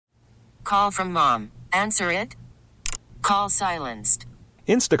Call from mom. Answer it. Call silenced.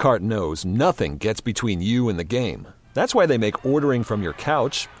 Instacart knows nothing gets between you and the game. That's why they make ordering from your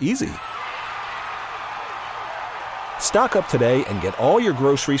couch easy. Stock up today and get all your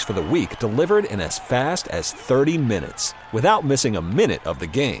groceries for the week delivered in as fast as 30 minutes without missing a minute of the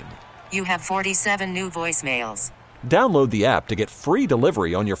game. You have 47 new voicemails. Download the app to get free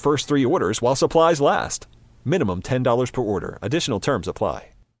delivery on your first 3 orders while supplies last. Minimum $10 per order. Additional terms apply.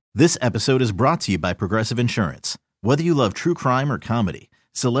 This episode is brought to you by Progressive Insurance. Whether you love true crime or comedy,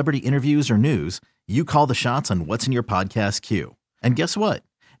 celebrity interviews or news, you call the shots on what's in your podcast queue. And guess what?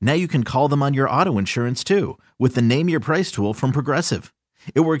 Now you can call them on your auto insurance too with the Name Your Price tool from Progressive.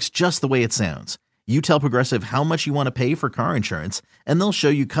 It works just the way it sounds. You tell Progressive how much you want to pay for car insurance, and they'll show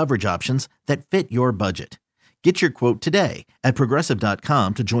you coverage options that fit your budget. Get your quote today at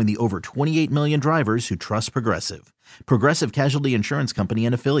Progressive.com to join the over 28 million drivers who trust Progressive. Progressive Casualty Insurance Company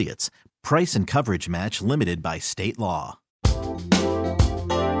and Affiliates. Price and coverage match limited by state law. Behind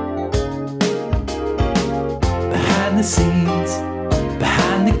the scenes,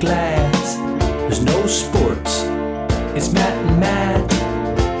 behind the glass, there's no sports. It's Matt and Matt,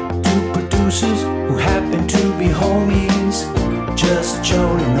 two producers who happen to be homies, just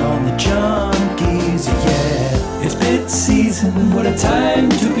joning on the junkies, yeah. It's bit season, what a time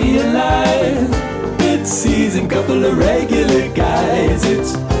to be alive. Bit season, couple of regular guys.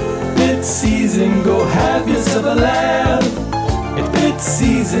 It's bit season, go have yourself a laugh. It's bit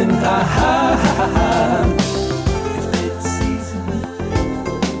season, ha ha ha ha.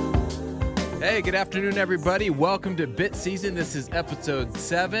 Hey, good afternoon, everybody. Welcome to Bit Season. This is episode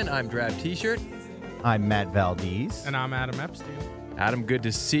 7. I'm Drab T-shirt. I'm Matt Valdez. And I'm Adam Epstein. Adam, good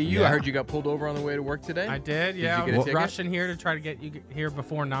to see you. Yeah. I heard you got pulled over on the way to work today. I did, yeah. you get a I was ticket? rushing here to try to get you here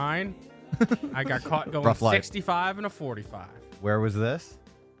before 9. I got caught going Rough life. 65 and a 45. Where was this?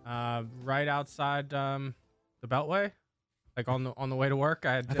 Right outside the Beltway, like on the way to work.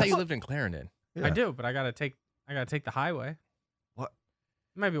 I thought you lived in Clarendon. I do, but I gotta take the highway. What?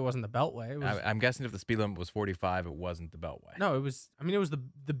 Maybe it wasn't the Beltway. It was, I'm guessing if the speed limit was 45, it wasn't the Beltway. no, it was. I mean, it was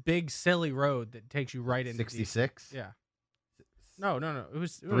the big silly road that takes you right into 66? Yeah. No. It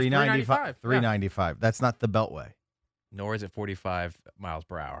was 395. 395. That's not the Beltway. Nor is it 45 miles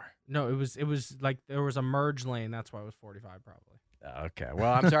per hour. No, it was like there was a merge lane. That's why it was 45 probably. Okay.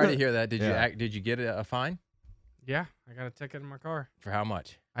 Well, I'm sorry to hear that. Did Yeah. Did you get a fine? Yeah, I got a ticket in my car. For how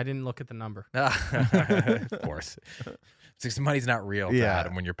much? I didn't look at the number. Of course. Since money's not real to Yeah.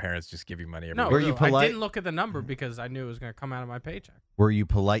 Adam when your parents just give you money every No, week. Were you I polite? didn't look at the number because I knew it was going to come out of my paycheck. Were you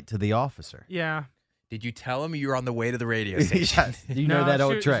polite to the officer? Yeah. Did you tell him you were on the way to the radio station? Yes. You know that she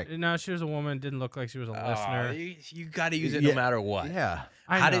old was- trick. No, she was a woman. Didn't look like she was a listener. You got to use it Yeah. no matter what. Yeah.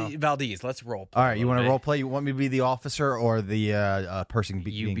 I know. Valdez, let's role play. All right. You want to to role play? You want me to be the officer or the person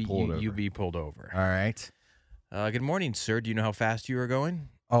being pulled over? You be pulled over. All right. Good morning, sir. Do you know how fast you were going?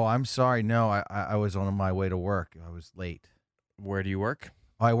 Oh, I'm sorry. No, I was on my way to work. I was late. Where do you work?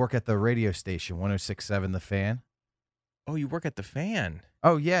 Oh, I work at the radio station, 106.7 The Fan. Oh, you work at the Fan.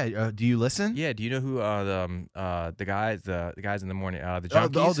 Oh, yeah. Do you listen? Yeah. Do you know who the guys in the morning the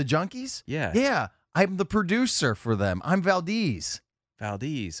junkies? Oh, the Junkies? Yeah. Yeah. I'm the producer for them. I'm Valdez.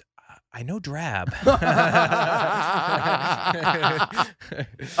 Valdez. I know Drab. I'm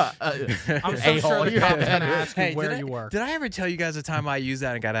so sure the cop's going to ask you where did you work. Did I ever tell you guys the time I used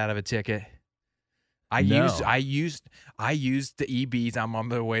that and got out of a ticket? I No. used the EBs. I'm on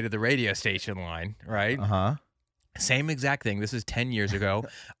the way to the radio station line, right? Uh-huh. Same exact thing. This is 10 years ago.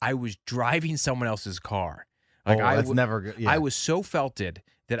 I was driving someone else's car. That's never good. Yeah. I was so felted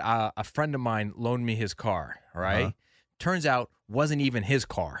that a friend of mine loaned me his car, right? Uh-huh. Turns out wasn't even his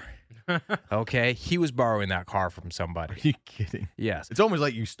car. Okay? He was borrowing that car from somebody. Are you kidding? Yes. It's almost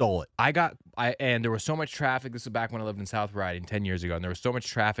like you stole it. And there was so much traffic. This is back when I lived in South Riding 10 years ago, and there was so much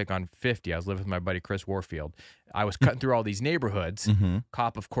traffic on 50. I was living with my buddy Chris Warfield. I was cutting through all these neighborhoods. Mm-hmm.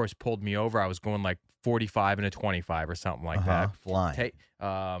 Cop, of course, pulled me over. I was going like 45 and a 25 or something like that. Flying.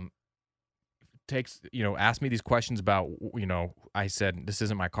 Asked me these questions about, I said, this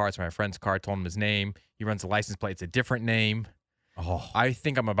isn't my car. It's my friend's car. I told him his name. He runs the license plate. It's a different name. Oh. I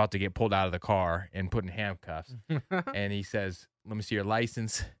think I'm about to get pulled out of the car and put in handcuffs. And he says, let me see your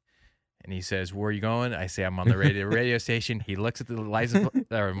license. And he says, where are you going? I say, I'm on the radio station. He looks at the license,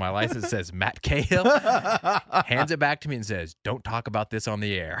 or my license says Matt Cahill, hands it back to me and says, don't talk about this on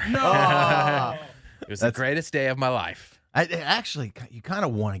the air. No. It was the greatest day of my life. Actually, you kind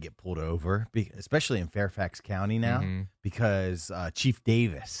of want to get pulled over, especially in Fairfax County now, because Chief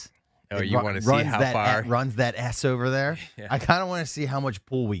Davis. Oh, you want to see how far? Runs that S over there. Yeah. I kind of want to see how much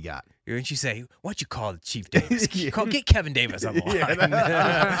pull we got. And she say, "Why don't you call Chief Davis? Get Kevin Davis on the line.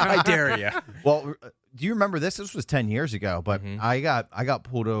 I dare you." Well, do you remember this? This was 10 years ago, but Mm-hmm. I got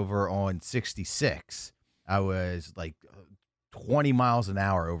pulled over on 66. I was like 20 miles an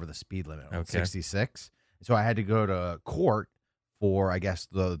hour over the speed limit on Okay. 66. So I had to go to court for, I guess,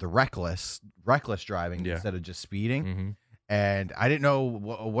 the reckless driving Yeah. instead of just speeding. Mm-hmm. And I didn't know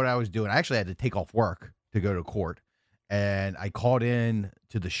what I was doing. I actually had to take off work to go to court. And I called in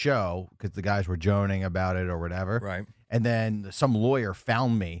to the show because the guys were joning about it or whatever. Right. And then some lawyer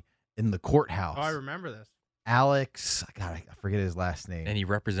found me in the courthouse. Oh, I remember this. Alex, God, I forget his last name. And he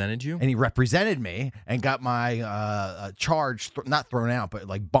represented you. And he represented me and got my charge not thrown out, but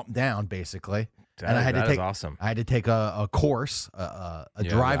like bumped down basically. And I had to That take is awesome, I had to take a course, a Yeah,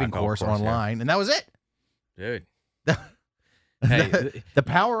 driving alcohol course course, yeah. online, and that was it. dude. Hey, The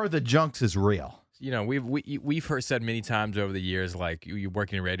power of the junks is real. you know, we've heard said many times over the years, like you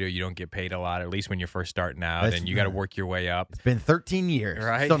working in radio, you don't get paid a lot, at least when you're first starting out, That's- and you got to work your way up. It's been 13 years.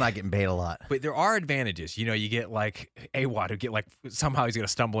 Right. Still not getting paid a lot. But there are advantages. You know, you get like AWOD who get like somehow he's going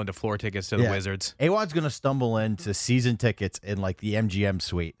to stumble into floor tickets to the Yeah. Wizards. AWOD's going to stumble into season tickets in like the MGM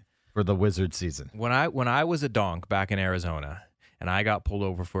suite for the Wizard season. When I was a donk back in Arizona and I got pulled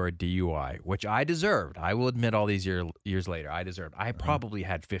over for a DUI, which I deserved, I will admit all these years later, I deserved. I probably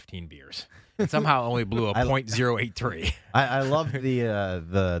had 15 beers and somehow only blew a .083. I love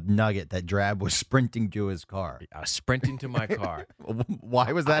the nugget that Drab was sprinting to his car. I was sprinting to my car.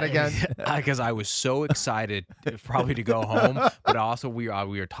 Why was that again? Because I was so excited probably to go home, but also we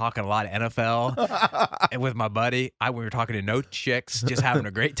were talking a lot of NFL and with my buddy. We were talking to no chicks, just having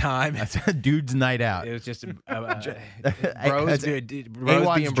a great time. That's a dude's night out. It was just bros, It's bros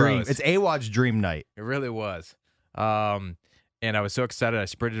AWOD's being dream. bros. It's AWOD's dream night. It really was. And I was so excited. I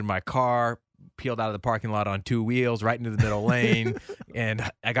sprinted in my car, peeled out of the parking lot on two wheels, right into the middle lane. And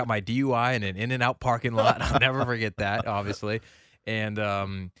I got my DUI in an In-N-Out parking lot. I'll never forget that, obviously.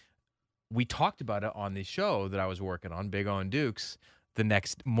 And we talked about it on the show that I was working on, Big on Dukes, the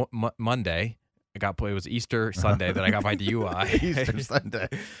next Monday. It was Easter Sunday that I got my DUI. Easter Sunday.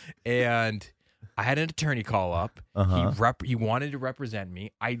 And I had an attorney call up. He wanted to represent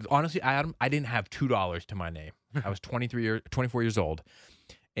me. I didn't have $2 to my name. I was 24 years old,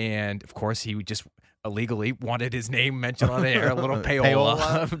 and of course he just illegally wanted his name mentioned on the air. A little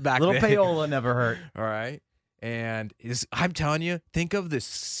payola back Little then. payola never hurt. All right. And I'm telling you, think of the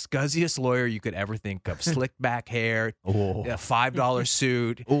scuzziest lawyer you could ever think of. Slick back hair, Oh. a $5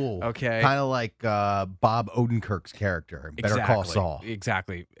 suit. Ooh. Okay. Kind of like Bob Odenkirk's character in Better Call Saul.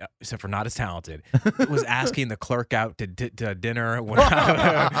 Exactly. Except for not as talented. Was asking the clerk out to dinner when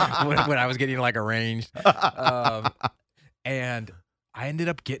I was getting like arranged. And I ended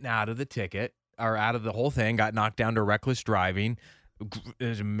up getting out of the ticket or out of the whole thing, got knocked down to reckless driving.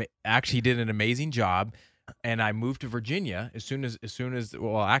 Actually did an amazing job. And I moved to Virginia as soon as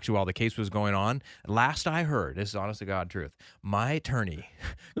well, actually, while the case was going on. Last I heard, this is honest to God truth, my attorney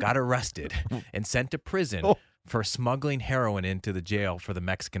got arrested and sent to prison for smuggling heroin into the jail for the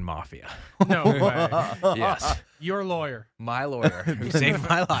Mexican mafia. No way. Yes. Your lawyer. My lawyer who saved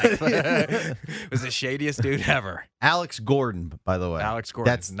my life was the shadiest dude ever. Alex Gordon, by the way. Alex Gordon,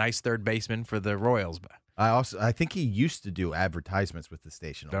 That's nice third baseman for the Royals. I think he used to do advertisements with the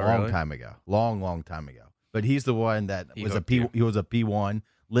station a Oh, long really? time ago. Long time ago. But he's the one that He was hooked you. he was a P1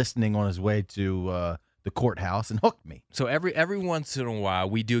 listening on his way to the courthouse and hooked me. So every once in a while,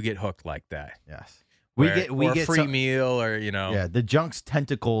 we do get hooked like that. Yes. We we get free some- meal or Yeah, the junk's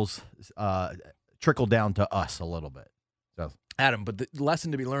tentacles trickle down to us a little bit. So Adam, but the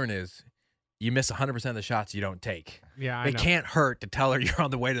lesson to be learned is you miss 100% of the shots you don't take. Yeah, I It know. can't hurt to tell her you're on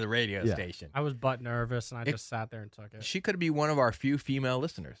the way to the radio Yeah. station. I was butt nervous, and I It- just sat there and took it. She could be one of our few female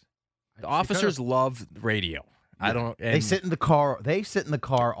listeners. The She officers could've. love radio. I don't. they and sit in the car. They sit in the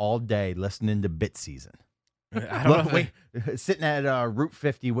car all day listening to Bit Season. I don't know. Wait, sitting at Route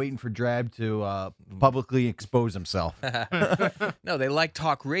 50 waiting for Drab to publicly expose himself. No, they like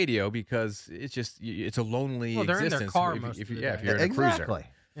talk radio because it's a lonely Well, they're in existence. their car if, most if of you, the yeah, day. if you're in a cruiser. Exactly.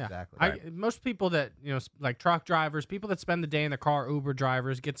 Yeah. Exactly. Most people that, like truck drivers, people that spend the day in the car, Uber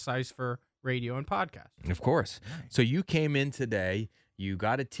drivers, get sized for radio and podcast. Of course. So you came in today. You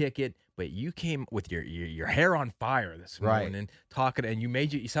got a ticket, but you came with your hair on fire this Right. morning, talking,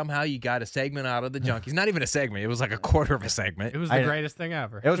 and somehow you got a segment out of the Junkies. Not even a segment; it was like a quarter of a segment. It was the greatest thing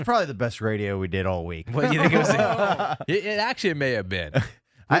ever. It was probably the best radio we did all week. What do you think it was? It actually may have been.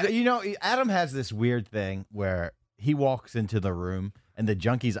 Adam has this weird thing where he walks into the room and the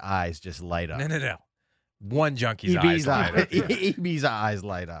junkie's eyes just light up. No. One Junkie's EB's eyes. light up. EB's eyes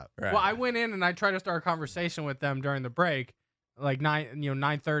light up. Right. Well, I went in and I tried to start a conversation with them during the break. like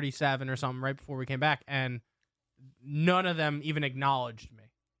 9:37 or something right before we came back, and none of them even acknowledged me.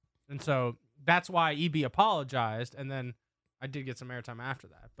 And so that's why EB apologized, and then I did get some airtime after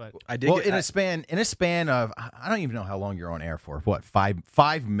that. But I did. Well, in a span of, I don't even know how long you're on air for. What,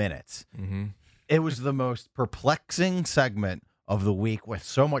 5 minutes? Mm-hmm. It was the most perplexing segment of the week with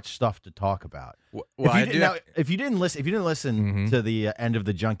so much stuff to talk about. Well, If you didn't listen Mm-hmm. to the end of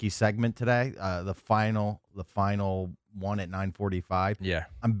the Junkie segment today, the final one at 9:45. Yeah.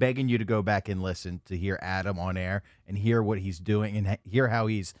 I'm begging you to go back and listen to hear Adam on air and hear what he's doing and hear how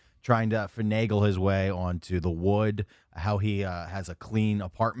he's trying to finagle his way onto the wood, how he has a clean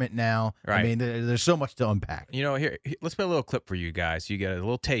apartment now. Right. I mean, there's so much to unpack. You know, here, let's play a little clip for you guys. You get a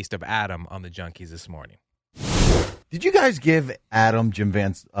little taste of Adam on the Junkies this morning. Did you guys give Adam Jim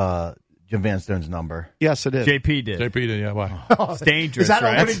Van Stone's number? Yes, it is. JP did. JP did, yeah. Why? It's dangerous, Is that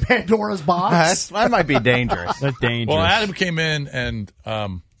right? opening Pandora's box? That might be dangerous. That's dangerous. Well, Adam came in and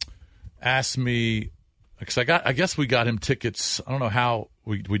asked me, because I guess we got him tickets. I don't know how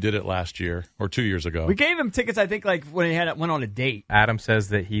we did it last year or 2 years ago. we gave him tickets, I think, like when he went on a date. Adam says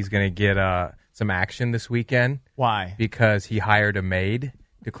that he's going to get some action this weekend Why? because he hired a maid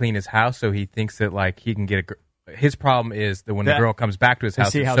to clean his house, so he thinks that like he can get a. His problem is that when the girl comes back to his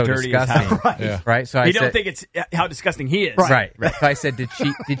house, see it's how so dirty his disgusting, house- right. Yeah. right? So He don't think it's how disgusting he is. right. So I said, did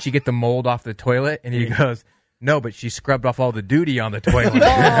she get the mold off the toilet? And he goes, no, but she scrubbed off all the duty on the toilet.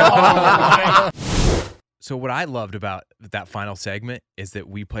 So what I loved about that final segment is that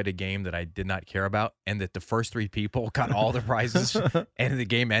we played a game that I did not care about, and that the first three people got all the prizes, and the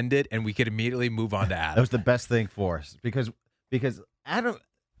game ended, and we could immediately move on to Adam. That was the best thing for us because Adam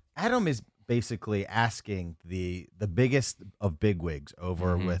is basically asking the biggest of bigwigs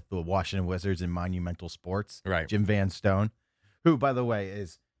over with the Washington Wizards and Monumental Sports, Right. Jim Van Stone, who, by the way,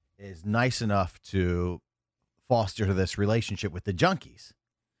 is nice enough to foster this relationship with the Junkies,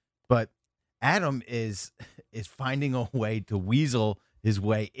 but Adam is finding a way to weasel his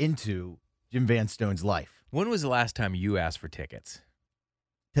way into Jim Van Stone's life. When was the last time you asked for tickets?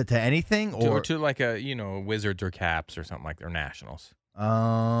 To anything Or to like a Wizards or Caps or something like that, or Nationals?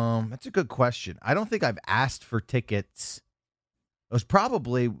 That's a good question. I don't think I've asked for tickets. It was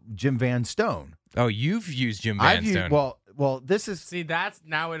probably Jim Van Stone. Oh, you've used Jim Van Stone. Well, this is see, that's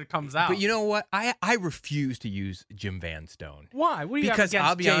now it comes out. But you know what? I refuse to use Jim Van Stone. why? What do you Because have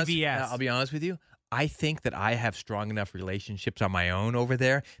I'll against be JVS? honest. I'll be honest with you. I think that I have strong enough relationships on my own over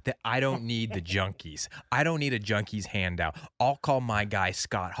there that I don't need the Junkies. I don't need a Junkies handout. I'll call my guy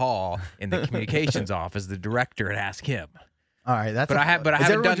Scott Hall in the communications office, the director, and ask him. all right. That's But I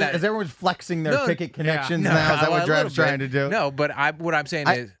haven't done that. Is everyone flexing their No, ticket connections No, now? Is that well, what a Drev's little trying bit. to do? No, but what I'm saying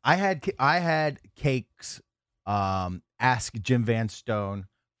is, I had Cakes ask Jim Van Stone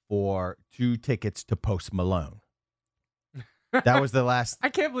for 2 tickets to Post Malone. That was the last. I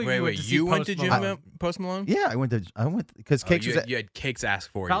can't believe you went to see you went Post to Malone. Jim Post Malone? Yeah, I went because Cakes was. You had Cakes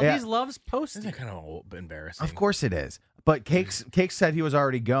ask for you. Valdez loves Posty. Isn't that kind of embarrassing? Of course it is. But Cakes said he was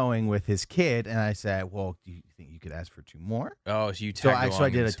already going with his kid, and I said, "Well, do you think you could ask for 2 more?" Oh, so you So tagged along I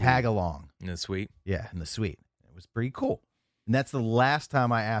in did the a suite. tag along. In the suite. Yeah, in the suite. It was pretty cool. And that's the last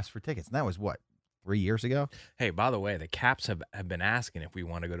time I asked for tickets. And that was what, 3 years ago? Hey, by the way, the Caps have been asking if we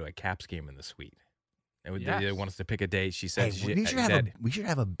want to go to a Caps game in the suite. They Yes. want us to pick a date. She Hey, said, we should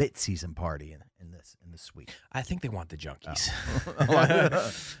have a bit season party in the suite. I think they want the Junkies.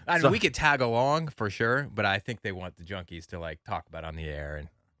 Oh. I mean, So- we could tag along for sure, but I think they want the Junkies to like talk about on the air, and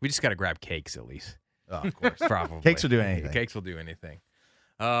we just got to grab Cakes at least. Oh, of course. Probably. Cakes will do anything. Cakes will do anything.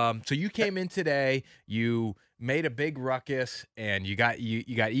 So you came in today, you made a big ruckus, and you got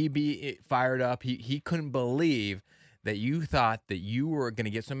EB fired up. He couldn't believe that you thought that you were going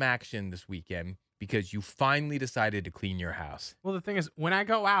to get some action this weekend because you finally decided to clean your house. Well, the thing is, when I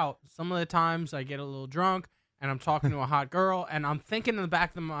go out, some of the times I get a little drunk and I'm talking to a hot girl, and I'm thinking in the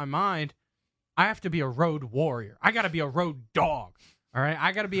back of my mind, I have to be a road warrior. I got to be a road dog. All right,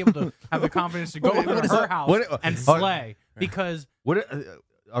 I got to be able to have the confidence to go over to her house and slay because What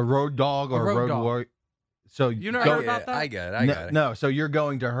a road dog or A road road dog. warrior? So You never go- heard about that? I get it. I got it. No, so you're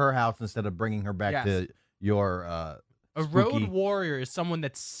going to her house instead of bringing her back Yes. to your a spooky- road warrior is someone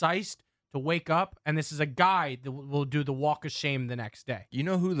that's sized to wake up, and this is a guy that will do the walk of shame the next day. You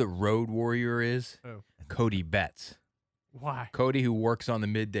know who the road warrior is? Who? Cody Betts. Why? Cody, who works on the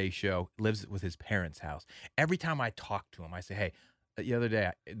midday show, lives with his parents' house. Every time I talk to him, I say, hey, the other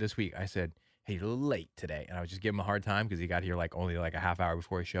day, this week, I said, hey, you're a little late today. And I was just giving him a hard time because he got here only a half hour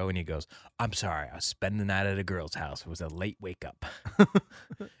before his show. And he goes, I'm sorry, I was spending the night at a girl's house. It was a late wake up.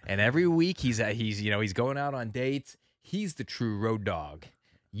 And every week he's going out on dates. He's the true road dog.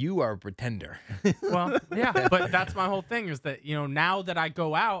 You are a pretender. Well, yeah, but that's my whole thing is that, now that I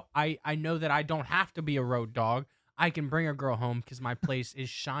go out, I know that I don't have to be a road dog. I can bring a girl home because my place is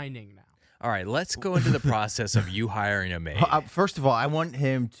shining now. All right, let's go into the process of you hiring a maid. First of all, I want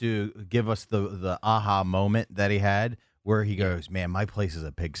him to give us the aha moment that he had where he goes, "Man, my place is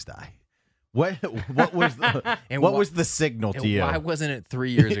a pigsty." What was the signal to you? Why wasn't it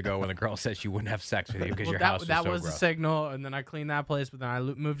 3 years ago when the girl said she wouldn't have sex with you because your house was that so was gross? the signal, and then I cleaned that place, but then I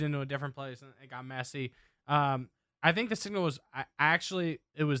moved into a different place, and it got messy. I think the signal was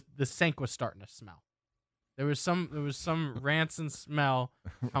it was the sink was starting to smell. There was some rancid smell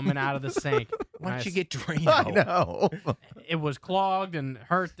coming out of the sink. Why don't you get Drano? I know. It was clogged and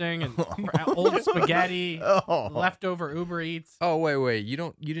hurting and old spaghetti, leftover Uber Eats. Oh wait, you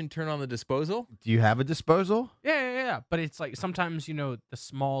didn't turn on the disposal? Do you have a disposal? Yeah. But it's like sometimes the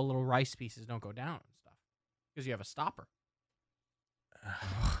small little rice pieces don't go down and stuff because you have a stopper.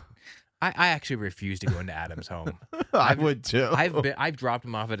 I actually refuse to go into Adam's home. I would too. I've dropped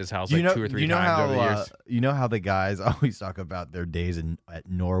him off at his house like 2 or 3 times over the years. You know how the guys always talk about their days at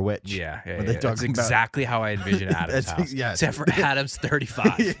Norwich? Yeah. That's exactly how I envision Adam's house. Yes. Except for Adam's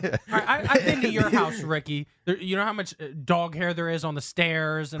 35. Yeah. I've been to your house, Ricky. You know how much dog hair there is on the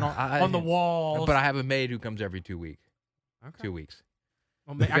stairs and on the walls. But I have a maid who comes every 2 weeks. Okay. 2 weeks.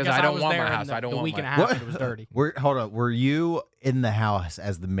 Well, Because guess I don't was want there my in house. I don't the want week my- and a half that it was dirty. Hold on. Were you in the house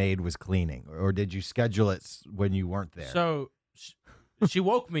as the maid was cleaning, or did you schedule it when you weren't there? So she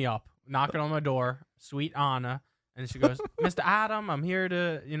woke me up, knocking on my door, sweet Anna, and she goes, "Mr. Adam, I'm here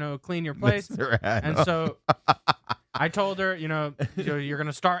to, clean your place." Mr. Adam. And so I told her, you're going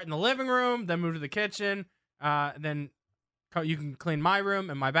to start in the living room, then move to the kitchen, then you can clean my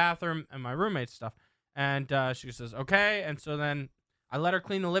room and my bathroom and my roommate's stuff. And she says, okay. And so then I let her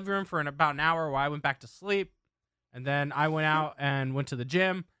clean the living room for about an hour while I went back to sleep. And then I went out and went to the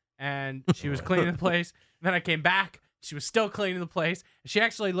gym, and she was cleaning the place. And then I came back. She was still cleaning the place. She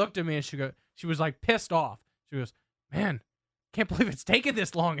actually looked at me, and she was like pissed off. She goes, "Man, can't believe it's taken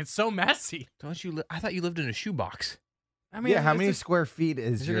this long. It's so messy." Don't you? I thought you lived in a shoebox. I mean, how it's many a square feet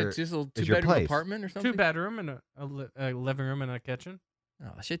is Is your it just a is your 2-bedroom place? apartment or something? 2-bedroom and a living room and a kitchen.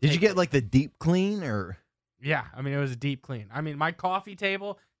 Oh, that should Did you take- get like the deep clean or? Yeah, I mean, it was a deep clean. I mean, my coffee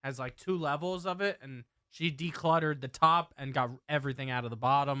table has like 2 levels of it, and she decluttered the top and got everything out of the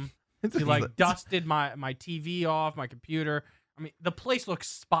bottom. She like dusted my TV off, my computer. I mean, the place looks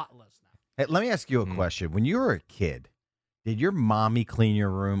spotless now. Hey, let me ask you a question. When you were a kid, did your mommy clean your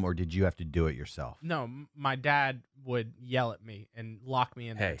room, or did you have to do it yourself? No, my dad would yell at me and lock me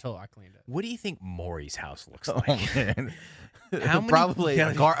in there Hey. until I cleaned it. What do you think Maury's house looks Oh like? man, How many-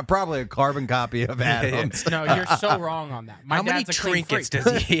 probably a carbon copy of Adam's. No, you're so wrong on that. My How many dad's a clean trinkets freak.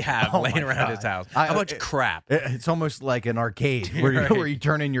 does he have Oh, laying my around his God. house? I- How much crap? It's almost like an arcade where Right. where you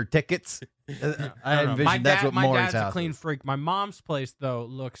turn in your tickets. I envision My that's what my Maury's dad's house a clean is. freak. My mom's place though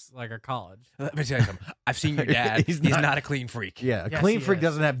looks like a college. Let me tell you something. I've seen your dad. He's He's not- not a clean freak. Yeah, a Yes, clean he freak is.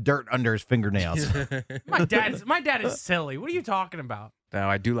 doesn't have dirt under his fingernails. My dad is silly. What are you talking about? No,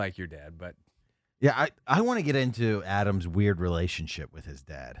 I do like your dad, but Yeah, I want to get into Adam's weird relationship with his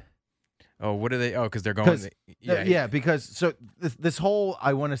dad. what are they? Oh, because they're going. 'Cause, because so this whole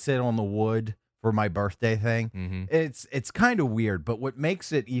I want to sit on the wood for my birthday thing, Mhm. it's kind of weird. But what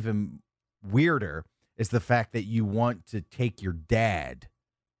makes it even weirder is the fact that you want to take your dad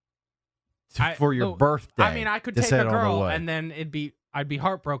for your birthday. I mean, I could to take sit a on the girl, wood. and then I'd be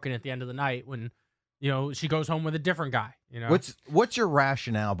heartbroken at the end of the night when, she goes home with a different guy. What's your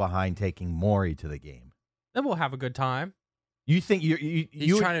rationale behind taking Maury to the game? Then we'll have a good time. You think He's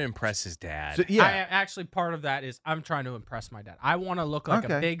you trying to impress his dad. so, yeah? Actually, part of that is I'm trying to impress my dad. I want to look like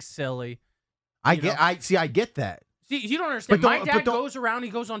Okay. a big silly. I you get. know. I get that. See, you don't understand. But My don't- dad but don't- goes around. He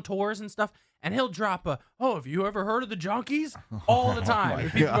goes on tours and stuff, and he'll drop have you ever heard of the Junkies? All the time. Oh my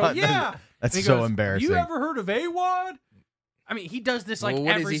And people go, God. yeah. That's And he so goes, embarrassing. Have you ever heard of AWOD? I mean, he does this like well,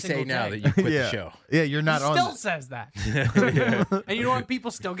 what every does he single say now day. that you quit Yeah. the show? Yeah, you're not he on. still says that. And you know what?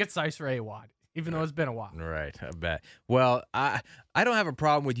 People still get size for AWOD, even though it's been a while. Right, I bet. Well, I don't have a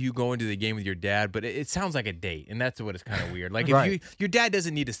problem with you going to the game with your dad, but it sounds like a date, and that's what is kind of weird. Like if Right. your dad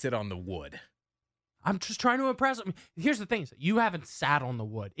doesn't need to sit on the wood. I'm just trying to impress him. Here's the thing: you haven't sat on the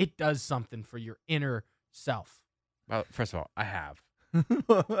wood. It does something for your inner self. Well, first of all, I have.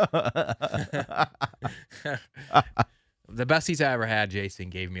 The best seats I ever had, Jason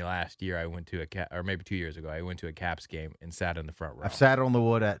gave me last year. I went to or maybe 2 years ago. I went to a Caps game and sat in the front row. I've sat on the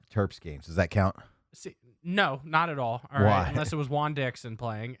wood at Terps games. Does that count? See, no, not at all. All Why? right, unless it was Juan Dixon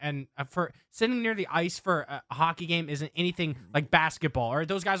playing. And for sitting near the ice for a hockey game isn't anything like basketball. All right,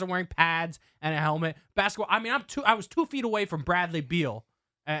 those guys are wearing pads and a helmet. Basketball. I mean, I was 2 feet away from Bradley Beal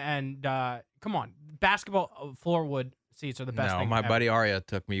And come on, basketball floor wood seats are the best No, thing my ever. buddy Arya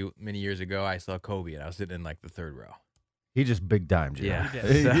took me many years ago. I saw Kobe, and I was sitting in like the third row. He just big dimed you. Yeah. He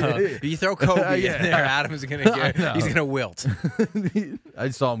did. So, if you throw Kobe Yeah. in there, Adam's gonna he's gonna wilt. I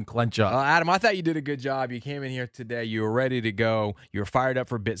saw him clench up. Adam, I thought you did a good job. You came in here today. You were ready to go. You were fired up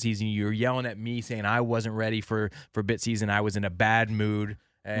for bit season. You were yelling at me saying I wasn't ready for bit season. I was in a bad mood.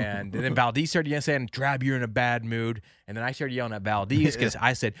 And then Valdez started saying, Drab, you're in a bad mood. And then I started yelling at Valdez because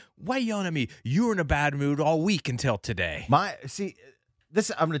I said, why are you yelling at me? You were in a bad mood all week until today.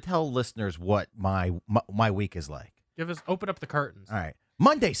 This I'm going to tell listeners what my week is like. Open up the curtains. All right.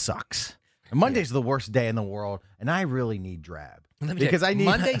 Monday sucks. Monday's the worst day in the world, and I really need Drab. Because I need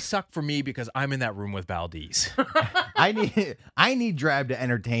Monday sucked for me because I'm in that room with Valdez. I need Drab to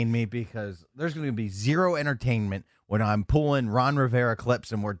entertain me because there's going to be zero entertainment when I'm pulling Ron Rivera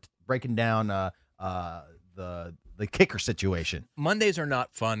clips and we're breaking down the kicker situation. Mondays are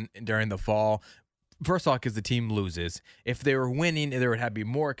not fun during the fall. First off, because the team loses. If they were winning, there would have be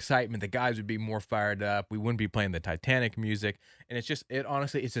more excitement. The guys would be more fired up. We wouldn't be playing the Titanic music. And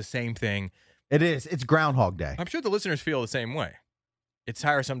honestly, it's the same thing. It is. It's Groundhog Day. I'm sure the listeners feel the same way. It's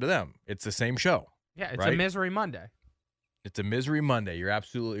tiresome to them. It's the same show. Yeah, it's right? a misery Monday. It's a misery Monday. You're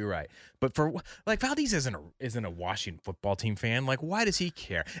absolutely right. But Valdez isn't a Washington football team fan. Like, why does he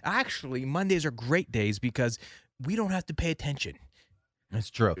care? Actually, Mondays are great days because we don't have to pay attention. That's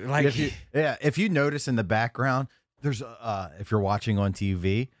true. Like, if you notice in the background, there's if you're watching on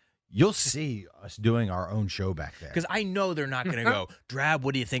TV, you'll see us doing our own show back there. Because I know they're not going to go, Drab,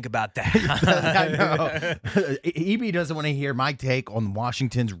 what do you think about that? I know. EB doesn't want to hear my take on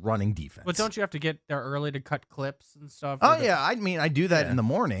Washington's running defense. But don't you have to get there early to cut clips and stuff? Oh, yeah. I mean, I do that in the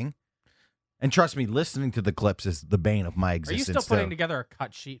morning. And trust me, listening to the clips is the bane of my Are existence. you still putting together a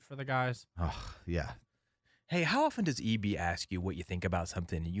cut sheet for the guys? Oh, yeah. Hey, how often does EB ask you what you think about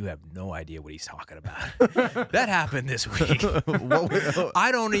something and you have no idea what he's talking about? That happened this week. I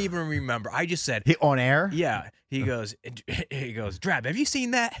don't even remember. I just said on air. Yeah, he goes, Drab, have you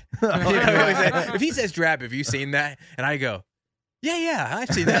seen that? If he says, Drab, have you seen that? And I go, yeah, I've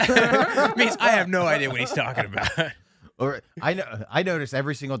seen that. Means I have no idea what he's talking about. Or I notice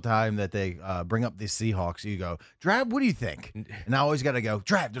every single time that they bring up the Seahawks, you go, Drab, what do you think? And I always got to go,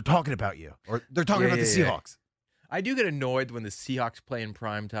 Drab, they're talking about you, or they're talking about the Seahawks. I do get annoyed when the Seahawks play in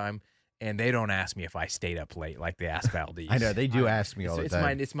prime time and they don't ask me if I stayed up late like they ask Valdez. I know they do ask me all the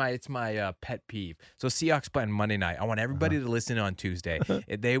time. It's my pet peeve. So Seahawks playing Monday night. I want everybody to listen on Tuesday.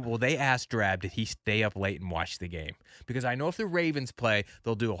 They ask Drab, did he stay up late and watch the game? Because I know if the Ravens play,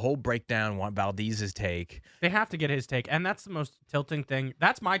 they'll do a whole breakdown, want Valdez's take. They have to get his take, and that's the most tilting thing.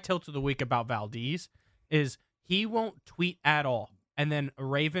 That's my tilt of the week about Valdez is he won't tweet at all, and then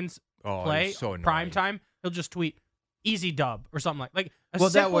Ravens play so prime time, he'll just tweet easy dub or something like a well,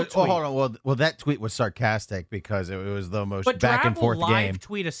 that simple was tweet. hold on. Well, that tweet was sarcastic because it was the most But back and Drab forth will live game.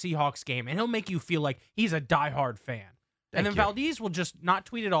 tweet a Seahawks game, and he'll make you feel like he's a diehard fan. And then you. Valdez will just not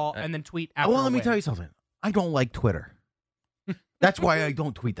tweet at all, and then tweet after. Well, let me win. tell you something. I don't like Twitter. That's why I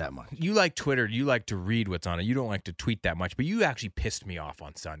don't tweet that much. You like Twitter. You like to read what's on it. You don't like to tweet that much. But you actually pissed me off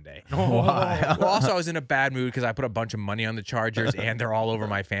on Sunday. Why? Well, also, I was in a bad mood because I put a bunch of money on the Chargers, and they're all over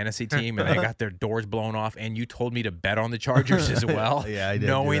my fantasy team, and they got their doors blown off. And you told me to bet on the Chargers as well. Yeah, I did.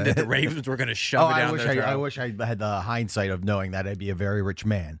 Knowing that the Ravens were going to shove it down their throat. I wish I had the hindsight of knowing that I'd be a very rich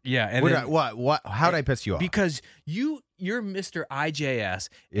man. Yeah, and what? How did I piss you off? Because you're Mr. IJS,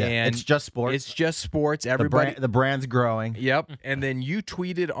 Yeah, and it's just sports. It's just sports. the Everybody. brand's growing. Yep. And then you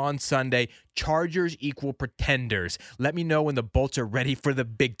tweeted on Sunday, Chargers equal pretenders. Let me know when the Bolts are ready for the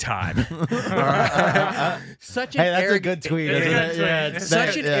big time. Such an That's a good tweet, isn't it? Yeah, it's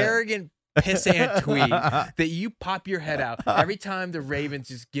such that- an arrogant pissant tweet that you pop your head out every time the Ravens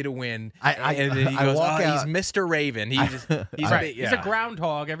just get a win. And then he I goes, walk he's out- Mr. Raven. He's He's a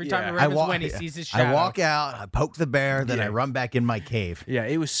groundhog. Every time the Ravens win, he sees his shadow. I walk out, I poke the bear, then I run back in my cave. Yeah,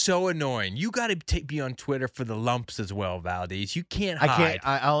 it was so annoying. You got to be on Twitter for the lumps as well, Valdez. You can't hide.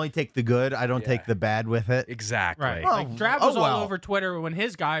 I only take the good. I don't take the bad with it. Exactly. Right. Oh, Like, Drab was well. all over Twitter when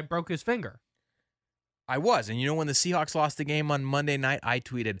his guy broke his finger. I was. And you know when the Seahawks lost the game on Monday night, I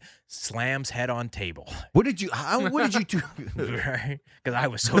tweeted, slams head on table. What did you tweet? Right? Because I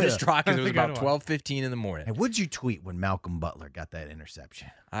was so distraught because it was That's a about good 12:15 in the morning. What did you tweet when Malcolm Butler got that interception?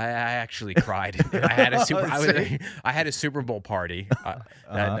 I actually cried. I had a Super Bowl party,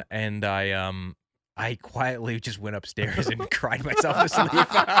 and I quietly just went upstairs and cried myself to sleep.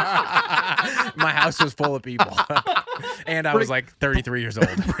 My house was full of people, and I was like 33 years old.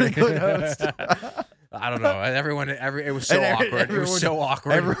 Pretty good host. I don't know. It was so And awkward. It was so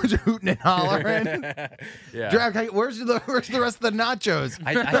awkward. Everyone's hooting and hollering. Yeah. Drag, hey, where's the rest of the nachos?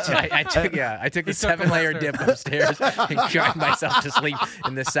 I took the 7-layer dip upstairs and cried myself to sleep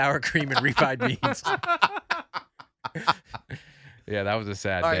in the sour cream and refried beans. Yeah, that was a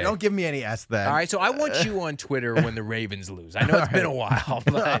sad All right, day. don't give me any S then. All right, so I want you on Twitter when the Ravens lose. I know it's been a while,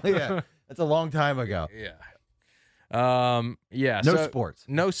 but Yeah, that's a long time ago. yeah. Yeah. No so- sports.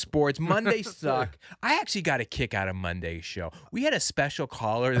 No sports. Mondays suck. I actually got a kick out of Monday's show. We had a special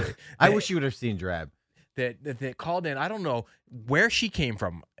caller that I wish you would have seen Drab. that called in. I don't know where she came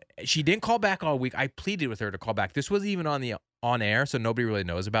from. She didn't call back all week. I pleaded with her to call back. This wasn't even on air, so nobody really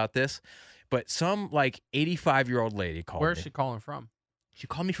knows about this. But some 85-year-old lady called Where's me. she calling from? She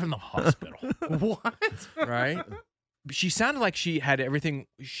called me from the hospital. What? Right? She sounded like she had everything.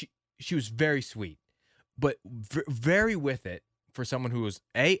 She was very sweet, but very with it for someone who was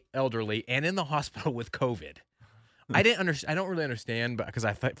elderly and in the hospital with COVID. I didn't understand. I don't really understand, but because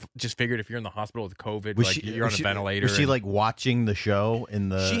I just figured if you're in the hospital with COVID, you're on a ventilator. Was she watching the show in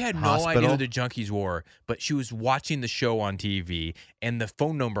the She had hospital? no idea who the Junkies were, but she was watching the show on TV, and the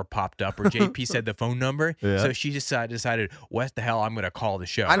phone number popped up, or JP said the phone number. Yeah. So she decided, what the hell, I'm going to call the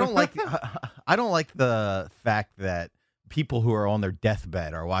show. I don't like the fact that people who are on their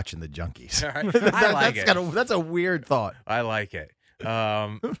deathbed are watching the Junkies. All right. I like it. That's a weird thought. I like it.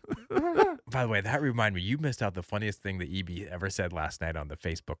 By the way, that reminded me, you missed out the funniest thing that EB ever said last night on the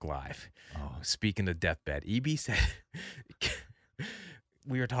Facebook Live. Oh. Speaking of deathbed, EB said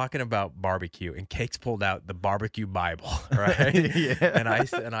we were talking about barbecue, and Cakes pulled out the barbecue Bible, right? Yeah.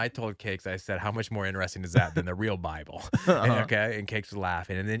 And I told Cakes, I said, how much more interesting is that than the real Bible? And Cakes was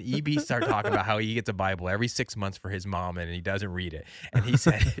laughing. And then EB started talking about how he gets a Bible every 6 months for his mom, and he doesn't read it. And he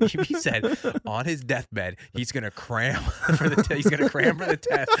said on his deathbed, he's gonna cram for the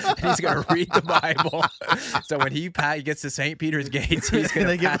test, and he's gonna read the Bible. So when he gets to St. Peter's Gates, he's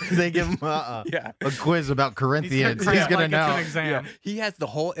gonna they give him a quiz about Corinthians. He's gonna know. It's an exam. He has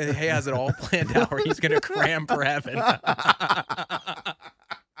he has it all planned out where he's gonna cram for heaven.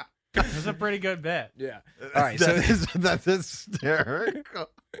 It's a pretty good bet. Yeah. All right. So That's hysterical.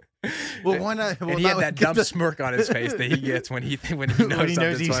 Well, why not? and he had that dumb smirk on his face that he gets when he knows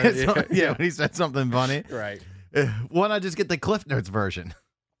something's funny. when he said something funny. Right. Why not just get the Cliff Notes version?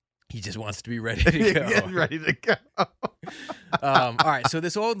 He just wants to be ready to go. Get ready to go. All right, so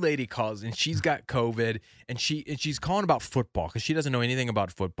this old lady calls, and she's got COVID, and she's calling about football because she doesn't know anything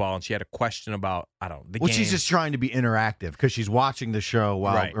about football, and she had a question about the game. She's just trying to be interactive because she's watching the show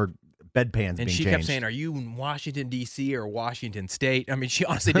while her bedpan's being and she changed. kept saying, "Are you in Washington D.C. or Washington State?" I mean, she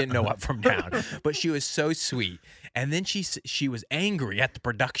honestly didn't know up from down, but she was so sweet. And then she was angry at the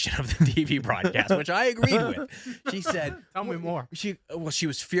production of the TV broadcast, which I agreed with. She said, "Tell me more." She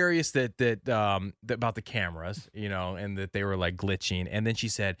was furious that about the cameras, and that they were glitching. And then she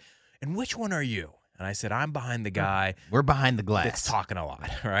said, "And which one are you?" And I said, "I'm behind the guy. We're behind the glass. That's talking a lot,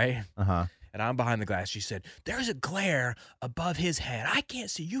 right?" And I'm behind the glass. She said, "There's a glare above his head. I can't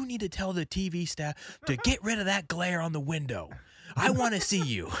see. You need to tell the TV staff to get rid of that glare on the window. I want to see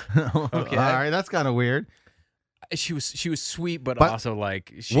you." Okay. All right, that's kind of weird. She was sweet, but also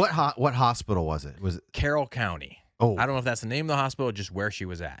what hospital was it? Was it Carroll County? Oh, I don't know if that's the name of the hospital or just where she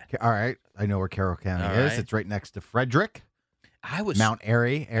was at. All right, I know where Carroll County All is. right. It's right next to Frederick. I was Mount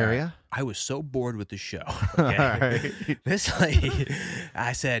Airy area. I was so bored with the show. All Okay? right. This lady,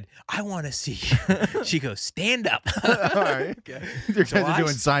 I said, "I want to see you." She goes, "Stand up." All right. Okay. You So guys are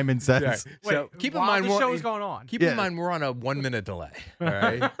doing Simon Says. Right. So Wait, keep in while mind the show is going on. Keep in mind we're on a 1 minute delay. All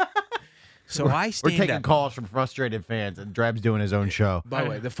right. So I We're stand taking up. calls from frustrated fans, and Drab's doing his own show. By the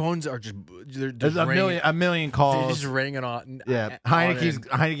way, the phones are they're There's just ringing. a million They're calls. just ringing on. Yeah, on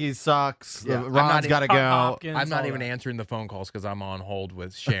Heineke sucks. Yeah, I'm Ron's not got to Tom go. Hopkins, I'm not all even that. answering the phone calls because I'm on hold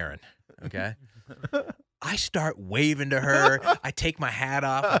with Sharon. Okay. I start waving to her. I take my hat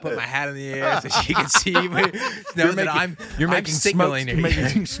off. I put my hat in the air so she can see me. Know that I'm signaling you're her.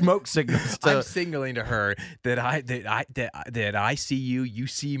 making smoke signals. I'm signaling to her that I see you. You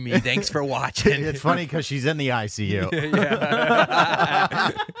see me. Thanks for watching. It's funny because she's in the ICU.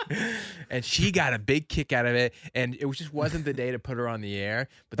 Yeah. And she got a big kick out of it, and it just wasn't the day to put her on the air.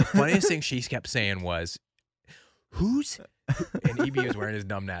 But the funniest thing she kept saying was, and EB was wearing his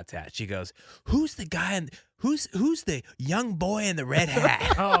numbnuts hat. She goes, "Who's the guy? Who's the young boy in the red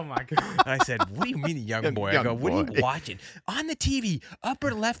hat?" Oh my god! And I said, "What do you mean, a young boy?" I go, "What are you watching on the TV?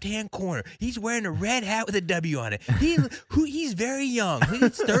 Upper left-hand corner. He's wearing a red hat with a W on it. He's very young.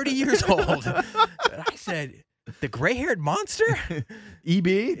 He's 30 years old." And I said, "The gray-haired monster?" EB?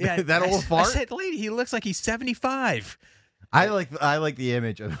 Yeah, That old fart? I said, "Lady, he looks like he's 75." I like the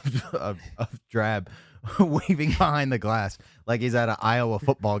image of Drab waving behind the glass like he's at an Iowa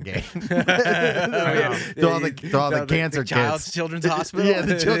football game. To all the cancer kids. Children's Hospital. Yeah,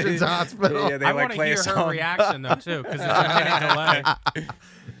 the Children's Hospital. Yeah, they I like want to play a hear her song. reaction though too, because it's a minute delay.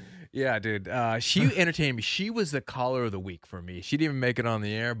 Yeah, dude. She entertained me. She was the caller of the week for me. She didn't even make it on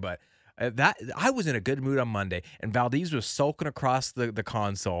the air, but that I was in a good mood on Monday, and Valdez was sulking across the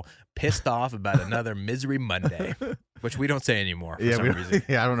console, pissed off about another misery Monday, which we don't say anymore for some reason.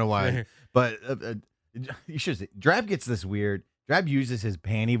 Yeah, I don't know why, but you should see. Drab gets this weird. Drab uses his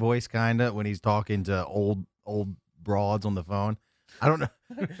panty voice kind of when he's talking to old broads on the phone. I don't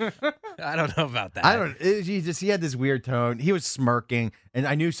know. I don't know about that. I don't. He had this weird tone. He was smirking, and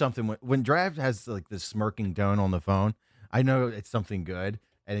I knew something when Drab has like this smirking tone on the phone. I know it's something good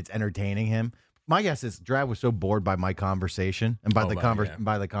and it's entertaining him. My guess is Drab was so bored by my conversation and by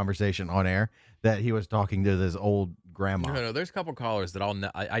by the conversation on air that he was talking to this old grandma. No. There's a couple callers that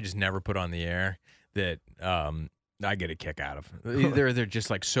I just never put on the air that I get a kick out of. They're just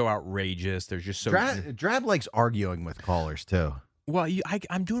like so outrageous. They're just so. Drab likes arguing with callers too. Well,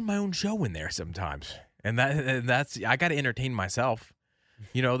 I'm doing my own show in there sometimes, and that's I got to entertain myself.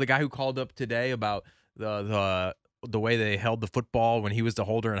 You know, the guy who called up today about the way they held the football when he was the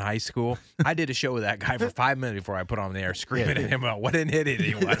holder in high school. I did a show with that guy for 5 minutes before I put on the air, screaming at him about what an idiot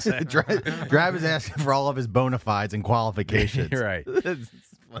he was. Drab is asking for all of his bona fides and qualifications. Right. It's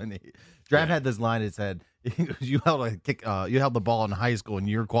funny. Drab had this line that said, "You held the ball in high school, and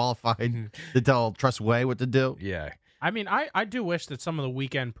you're qualified to tell Trust Way what to do." Yeah. I mean, I do wish that some of the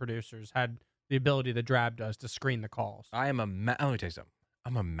weekend producers had the ability that Drab does to screen the calls. Let me tell you something.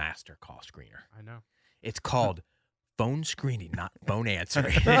 I'm a master call screener. I know. It's called phone screening, not phone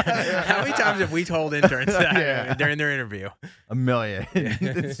answering. How many times have we told interns that during their interview? A million.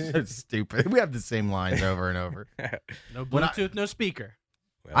 It's so stupid. We have the same lines over and over. No Bluetooth, no speaker.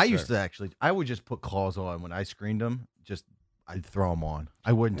 Well, I used to I would just put calls on when I screened them. I'd throw them on.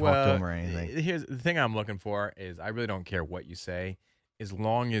 I wouldn't talk to them or anything. Here's the thing I'm looking for is I really don't care what you say, as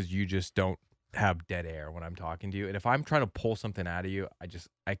long as you just don't have dead air when I'm talking to you. And if I'm trying to pull something out of you,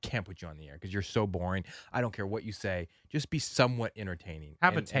 I can't put you on the air because you're so boring. I don't care what you say. Just be somewhat entertaining.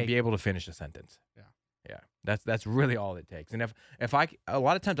 And be able to finish a sentence. Yeah. That's really all it takes. And if a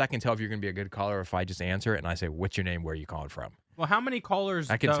lot of times I can tell if you're going to be a good caller if I just answer it and I say, "What's your name? Where are you calling from?" Well, how many callers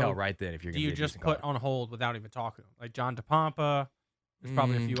I can tell right then if you're going to be a just decent put caller. on hold without even talking to them? Like John DePompa. There's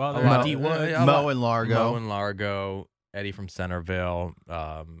probably a few a others. lot. D. Woods. Mo and Largo. Mo and Largo. Eddie from Centerville.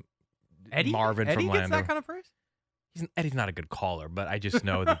 Eddie? Marvin Eddie from gets Lando. that kind of praise? Eddie's not a good caller, but I just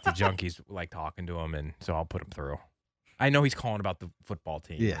know that the junkies like talking to him, and so I'll put him through. I know he's calling about the football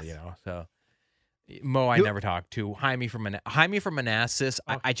team. Yes. You know, so Mo I never talked to. Jaime from Manassas.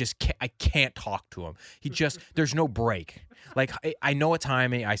 I just can't talk to him. He just there's no break. Like I know it's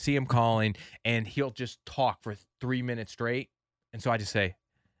Jaime. I see him calling, and he'll just talk for 3 minutes straight, and so I just say,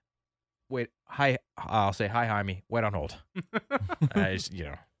 "Wait, hi." I'll say, "Hi, Jaime. Wait on hold."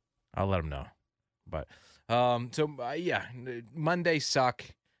 I'll let him know. But yeah, Mondays suck.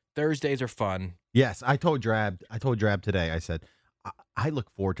 Thursdays are fun. Yes, I told Drab today. I said I look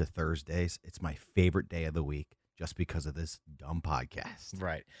forward to Thursdays. It's my favorite day of the week just because of this dumb podcast.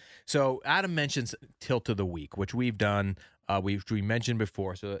 Right. So Adam mentions Tilt of the Week, which we've done. We mentioned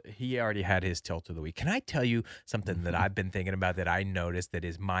before, so he already had his Tilt of the Week. Can I tell you something that I've been thinking about that I noticed that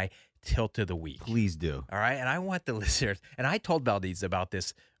is my Tilt of the Week? Please do. All right, and I want the listeners, and I told Valdez about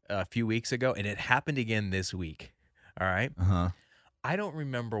this a few weeks ago, and it happened again this week. All right? Uh-huh. I don't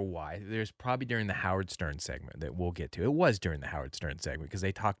remember why. There's probably during the Howard Stern segment that we'll get to. It was during the Howard Stern segment because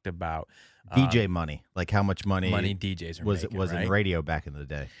they talked about DJ money, like how much money DJs are making, was right? in radio back in the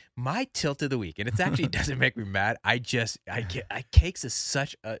day. My Tilt of the Week, and it actually doesn't make me mad. Cakes is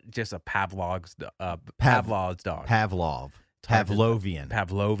such a Pavlov's dog. Pavlovian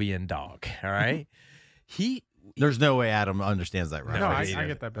dog. All right. There's no way Adam understands that, right? No, I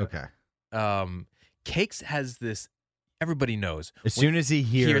get that better. Okay. Cakes has this. Everybody knows. As soon as he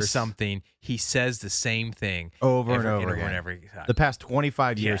hears something, he says the same thing over and over again. Every time. The past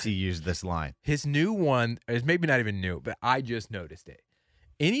 25 years, he used this line. His new one is maybe not even new, but I just noticed it.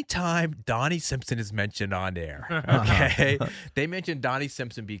 Anytime Donnie Simpson is mentioned on air, okay, they mention Donnie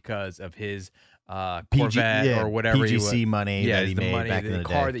Simpson because of his Corvette or whatever PGC money that he made back in the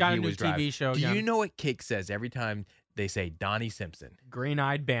car day. that he was TV driving. show Do again. you know what Cake says every time they say Donnie Simpson.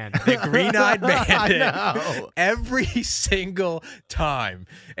 Green-eyed bandit. The green-eyed bandit. I know. Every single time.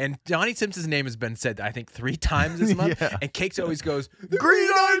 And Donnie Simpson's name has been said, I think, 3 times this month. Yeah. And Cakes always goes,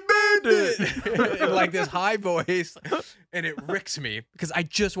 Green-eyed bandit! in like this high voice. And it ricks me because I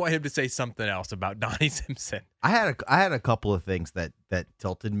just want him to say something else about Donnie Simpson. I had a couple of things that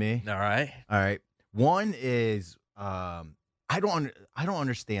tilted me. All right. All right. One is I don't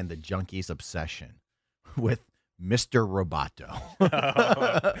understand the junkies' obsession with Mr. Roboto.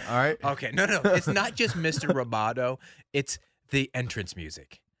 All right. Okay. No. It's not just Mr. Roboto. It's the entrance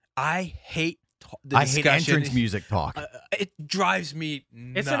music. I hate the I hate discussion. entrance music talk. It drives me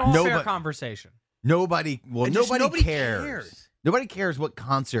nuts. It's an all-fair Nobody- conversation. Nobody Nobody cares. cares. Nobody cares what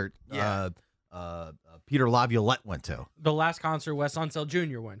concert Yeah. Peter Laviolette went to. The last concert Wes Unseld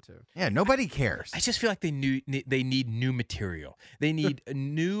Jr. went to. Yeah, nobody cares. I just feel like they need new material. They need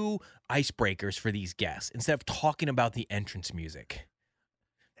new icebreakers for these guests instead of talking about the entrance music.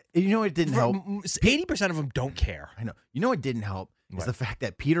 You know it didn't help. 80% of them don't care. I know. You know what didn't help is What? the fact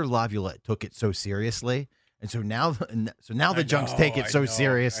that Peter Laviolette took it so seriously, and so now the I junks know, take it I so know,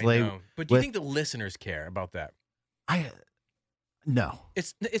 seriously. I know. But do you with- think the listeners care about that? No.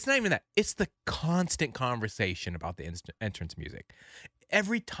 It's not even that. It's the constant conversation about the entrance music.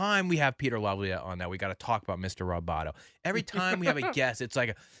 Every time we have Peter Laviolette on that, we got to talk about Mr. Roboto. Every time we have a guest, it's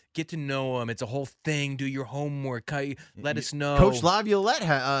like get to know him. It's a whole thing. Do your homework. Let us know. Coach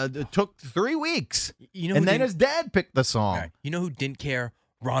Laviolette took 3 weeks, You know, and who then didn't- his dad picked the All song. right. You know who didn't care?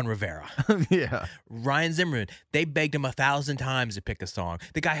 Ron Rivera. Yeah. Ryan Zimmerman. They begged him 1,000 times to pick a song.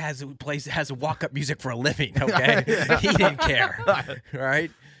 The guy has walk-up music for a living. Okay, he didn't care. All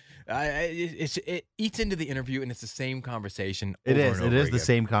right. It eats into the interview, and it's the same conversation. It over is. and It over is the again.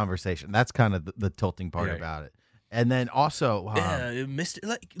 same conversation. That's kind of the tilting part Right. about it. And then also,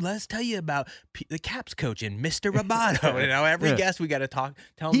 Mr. Let's tell you about the Caps coach and Mr. Roboto. You know, every Yeah. guest we got to tell him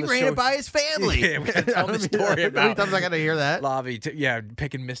he the ran story. it by his family. Yeah, we gotta tell him the story How many about times I got to hear that? Lavi,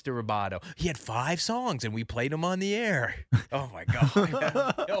 picking Mr. Roboto. He had 5 songs, and we played them on the air. Oh my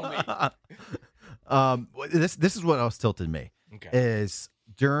god, kill me. This is what else tilted me. Okay. Is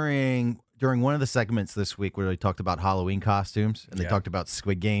during one of the segments this week where they talked about Halloween costumes and they Yeah. talked about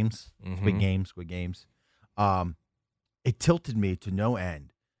Squid Games. Mhm. Squid Games. It tilted me to no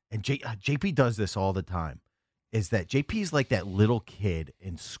end. And JP does this all the time. Is that JP's like that little kid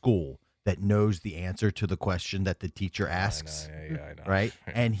in school that knows the answer to the question that the teacher asks, I know. right?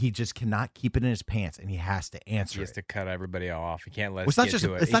 And he just cannot keep it in his pants, and he has to answer He has it. to cut everybody off. He can't let Well, us get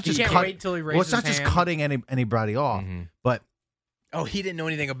to it. it's not He just can't cut- wait till he well, it's raises not his just hand. cutting anybody off, Mhm. but Oh, he didn't know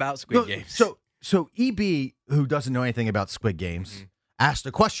anything about Squid no, Games. So EB, who doesn't know anything about Squid Games, Mhm. asked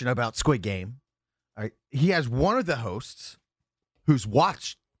a question about Squid Game. All right, he has one of the hosts who's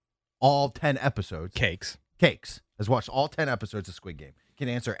watched all 10 episodes. Cakes. Cakes has watched all 10 episodes of Squid Game. Can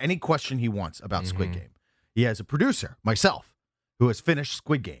answer any question he wants about Squid Mhm. Game. He has a producer, myself, who has finished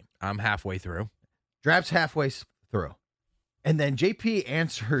Squid Game. I'm halfway through. Drab's halfway through. And then JP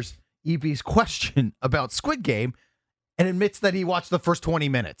answers EB's question about Squid Game and admits that he watched the first 20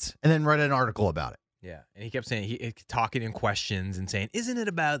 minutes and then read an article about it. Yeah, and he kept saying talking in questions and saying, "Isn't it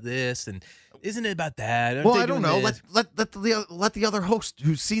about this and isn't it about that?" Aren't Well, they I don't doing know. this?" Let the other host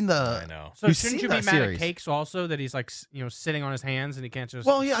who's seen the. I know. So You've shouldn't seen you be that mad series. at Cakes also that he's like sitting on his hands and he can't just?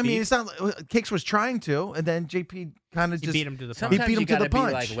 Well, yeah, I mean, speak? it's not. Cakes was trying to, and then JP kind of He just beat him to the punch. Sometimes beat him you to the gotta be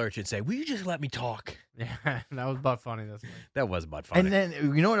punch. like Lurch and say, "Will you just let me talk?" Yeah, that was butt funny. That's That was butt funny. And then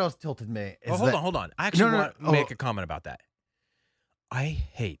you know what else tilted me? Is Oh, that- hold on. I actually No, want to oh. make a comment about that. I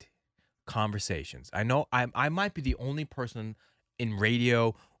hate conversations. I know I might be the only person in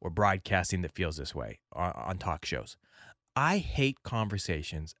radio or broadcasting that feels this way on talk shows. I hate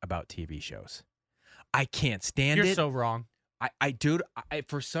conversations about TV shows. I can't stand You're it. so wrong. Dude,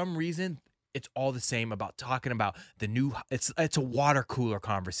 for some reason, it's all the same about talking about the new. It's a water cooler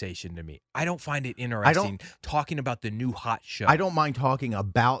conversation to me. I don't find it interesting talking about the new hot show. I don't mind talking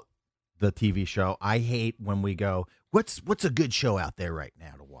about the TV show. I hate when we go, what's a good show out there right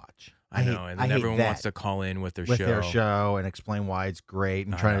now to watch? I know, and then hate everyone that wants to call in with their with show. their show and explain why it's great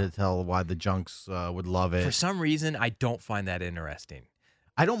and I trying know. to tell why the junks would love it. For some reason, I don't find that interesting.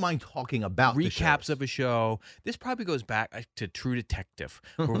 I don't mind talking about the Recaps shows. of a show. This probably goes back to True Detective,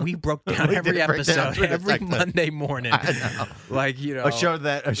 where we broke down We every did break down episode True every Detective. Monday morning. I know. Like, you know, a show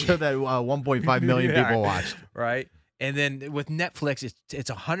that 1.5 million Yeah. people watched. right? And then with Netflix, it's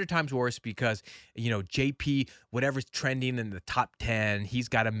 100 times worse because, you know, JP, whatever's trending in the top 10, he's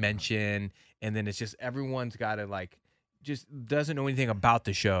got to mention. And then it's just everyone's got to like, just doesn't know anything about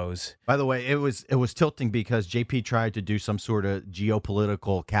the shows. By the way, it was tilting because JP tried to do some sort of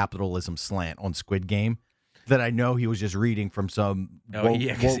geopolitical capitalism slant on Squid Game, that I know he was just reading from some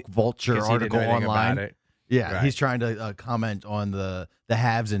woke vulture 'cause he didn't know article anything online. about it. Yeah, Right. he's trying to comment on the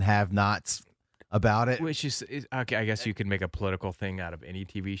haves and have-nots about it. Which is okay. I guess you could make a political thing out of any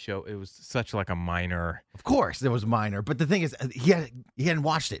TV show. It was such like a minor. Of course, there was minor, but the thing is, he hadn't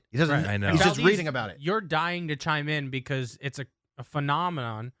watched it. He doesn't. I know. He's just Valdez, reading about it. You're dying to chime in because it's a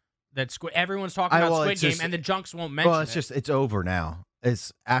phenomenon that everyone's talking about Squid it's Game, just- and the junks won't mention Well, it's over now.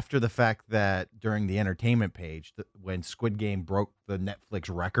 It's after the fact that during the entertainment page, when Squid Game broke the Netflix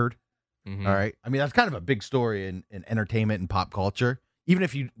record. Mhm. All right, I mean that's kind of a big story in entertainment and pop culture. Even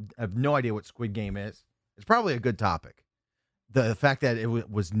if you have no idea what Squid Game is, it's probably a good topic. The fact that it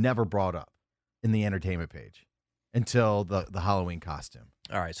was never brought up in the entertainment page until the Halloween costume.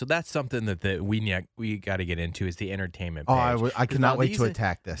 All right, so that's something that we got to get into is the entertainment page. I cannot wait to Valdez-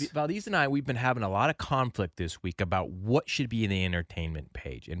 attack this. Valdez and I, we've been having a lot of conflict this week about what should be in the entertainment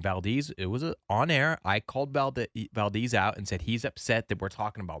page. And Valdez, it was on air. I called Valdez out and said he's upset that we're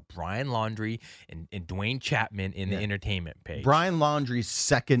talking about Brian Laundrie and Dwayne Chapman in the entertainment page. Brian Laundrie's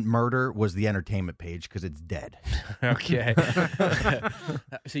second murder was the entertainment page because it's dead. Okay.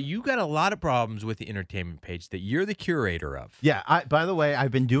 So you got a lot of problems with the entertainment page that you're the curator of. Yeah. By the way,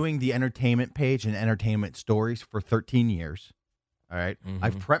 I've been doing the entertainment page and entertainment stories for 13 years. All right?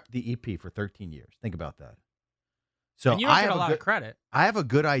 I've prepped the EP for 13 years. Think about that. So and you don't I get have a lot of credit. I have a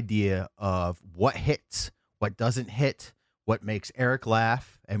good idea of what hits, what doesn't hit, what makes Eric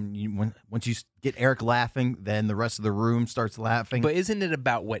laugh, and once you get Eric laughing, then the rest of the room starts laughing. But isn't it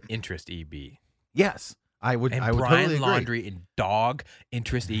about what interest EB? Yes, I would. And I would Brian totally agree. Laundrie and dog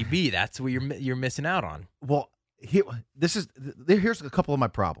interest EB. That's what you're missing out on. Well, here's a couple of my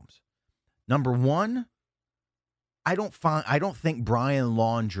problems. Number one, I don't think Brian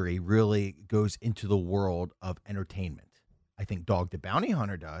Laundrie really goes into the world of entertainment. I think Dog the Bounty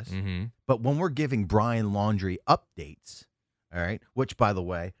Hunter does. Mm-hmm. But when we're giving Brian Laundrie updates, all right, which by the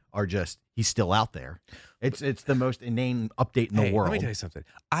way are just he's still out there. It's the most inane update in the world. Let me tell you something.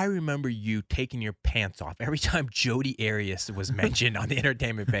 I remember you taking your pants off every time Jodi Arias was mentioned on the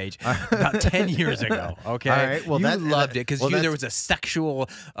entertainment page about 10 years ago. Okay, All right, well, you that- loved it because well, there that's- was a sexual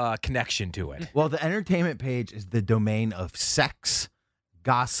connection to it. Well, the entertainment page is the domain of sex,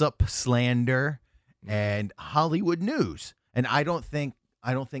 gossip, slander, and Hollywood news. And I don't think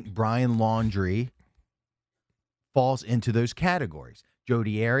Brian Laundrie falls into those categories.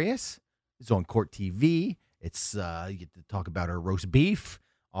 Jodi Arias is on Court TV. It's you get to talk about her roast beef.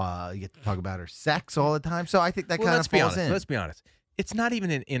 You get to talk about her sex all the time. So I think that kind of falls in. Let's be honest. It's not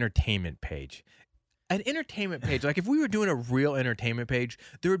even an entertainment page. An entertainment page, like if we were doing a real entertainment page,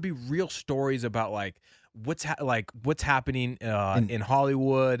 there would be real stories about like what's happening in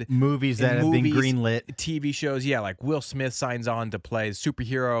Hollywood, Movies that have been greenlit. TV shows. Yeah, like Will Smith signs on to play a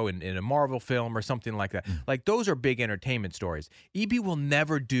superhero in a Marvel film or something like that. Like those are big entertainment stories. EB will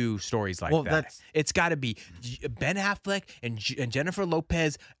never do stories like that. It's got to be Ben Affleck and Jennifer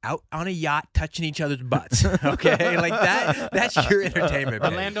Lopez out on a yacht touching each other's butts. Okay, like that's your entertainment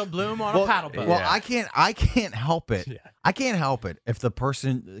page. Orlando Bloom on a paddle boat. Well, I can't help it. Yeah. I can't help it if the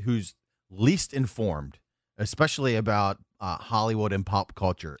person who's least informed, especially about Hollywood and pop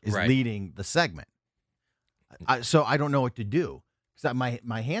culture, is Right. leading the segment. So I don't know what to do because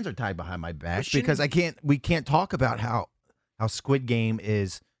my hands are tied behind my back because we can't talk about how Squid Game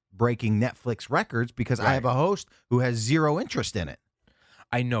is breaking Netflix records because I have a host who has zero interest in it.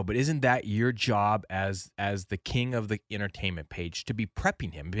 I know, but isn't that your job as the king of the entertainment page to be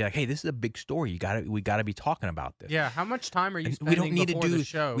prepping him? Be like, hey, this is a big story. We gotta be talking about this. Yeah, how much time are you And spending we don't need before to do the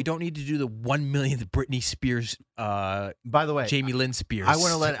show? We don't need to do the 1 millionth Britney Spears, By the way, Jamie Lynn Spears. I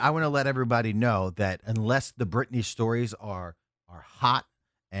want to let everybody know that unless the Britney stories are hot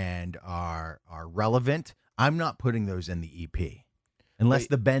and are relevant, I'm not putting those in the EP. Unless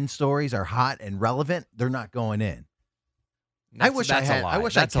the Ben stories are hot and relevant, they're not going in. I wish I had. I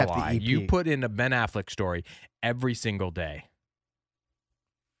wish I That's kept a lie. the EP. You put in a Ben Affleck story every single day.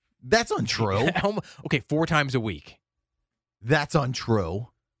 That's untrue. Okay, 4 times a week. That's untrue.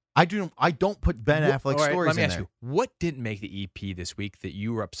 I don't put Ben Affleck All right, stories let me in ask there. you, what didn't make the EP this week that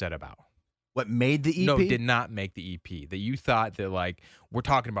you were upset about? What made the EP? No, did not make the EP. That you thought that like we're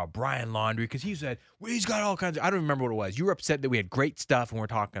talking about Brian Laundrie because he said well, he's got all kinds of. I don't remember what it was. You were upset that we had great stuff and we're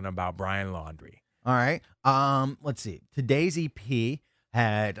talking about Brian Laundrie. All right. Let's see. Today's EP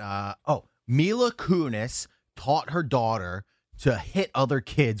had Mila Kunis taught her daughter to hit other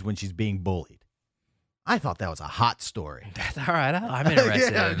kids when she's being bullied. I thought that was a hot story. That's all right. I'm interested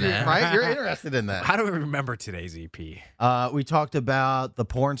in that. Right? You're interested in that. How do we remember today's EP? We talked about the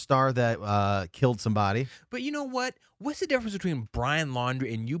porn star that killed somebody. But you know what? What's the difference between Brian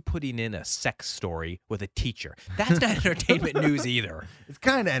Laundrie and you putting in a sex story with a teacher? That's not entertainment news either. It's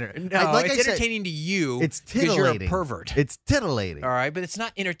kind of No, it's entertaining to you. It's because you're a titillating. pervert. It's titillating. All right, but it's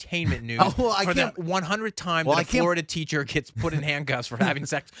not entertainment news. Oh, well, I for the can't- 100th time Well, that I a can't- Florida teacher gets put in handcuffs for having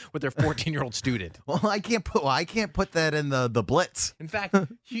sex with their 14-year-old student. Well, I can't put that in the Blitz. In fact,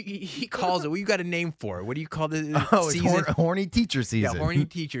 he calls it. Well, you got a name for it. What do you call the Oh, it's season? horny teacher season. Yeah, horny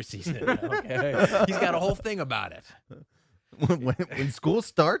teacher season. Okay. He's got a whole thing about it. when school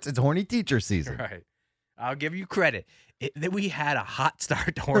starts, it's horny teacher season. Right. I'll give you credit. That we had a hot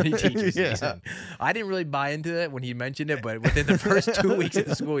start to horny teacher Yeah. season. I didn't really buy into it when he mentioned it, but within the first 2 weeks of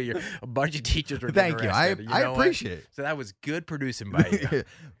the school year, a bunch of teachers were Thank you. interested. I know what? appreciate it. So that was good producing by you.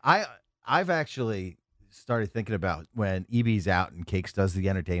 I've actually started thinking about when EB's out and Cakes does the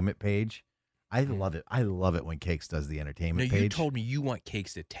entertainment page. I love it. I love it when Cakes does the No, entertainment you page. told me you want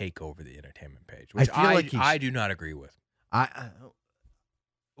Cakes to take over the entertainment page, I which feel like he I do not agree with.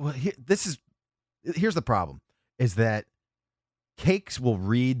 Well, here's the problem: is that Cakes will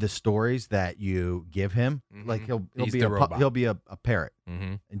read the stories that you give him. Mhm. Like he'll He's be the a robot. he'll be a parrot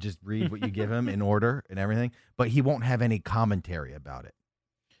Mm-hmm. and just read what you give him in order and everything. But he won't have any commentary about it.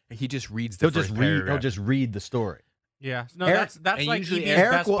 He just reads the He'll just first read. paragraph. He'll just read the story. Yeah. No, Eric- that's and like usually EB's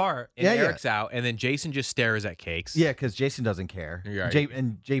Eric best will- part. and Yeah, Eric's out, and then Jason just stares at Cakes. Yeah, because Jason doesn't care. You're right.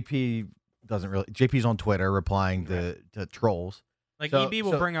 And JP doesn't really. JP's on Twitter replying to trolls. Like So- EB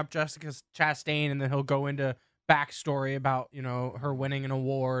will so- bring up Jessica Chastain, and then he'll go into backstory about her winning an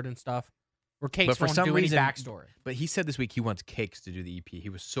award and stuff. Where Cakes But for won't some do reason- any backstory. But he said this week he wants Cakes to do the EP. He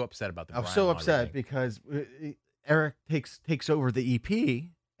was so upset about the. I'm Brian so Laundrie upset thing. because Eric takes over the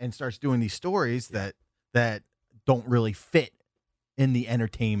EP and starts doing these stories that don't really fit in the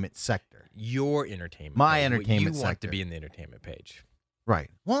entertainment sector. Your entertainment. My page, what entertainment you want to sector. be in the entertainment page.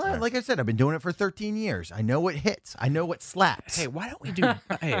 Right. Well, Yeah. like I said, I've been doing it for 13 years. I know what hits. I know what slaps. Hey, why don't we do?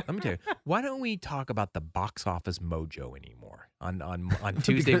 Hey, let me tell you. Why don't we talk about the box office mojo anymore on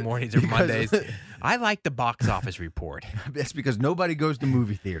Tuesday mornings or because- Mondays? I like the box office report. That's because nobody goes to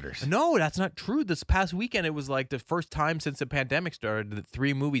movie theaters. No, that's not true. This past weekend, it was like the first time since the pandemic started that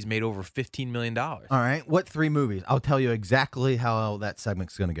 3 movies made over $15 million. All right. What 3 movies? I'll tell you exactly how that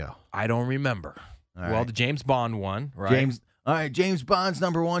segment's going to go. I don't remember. All Well, right. the James Bond one, right? All right, James Bond's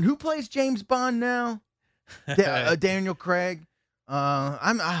number 1. Who plays James Bond now? Daniel Craig.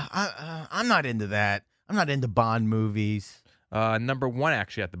 I'm not into that. I'm not into Bond movies. Number 1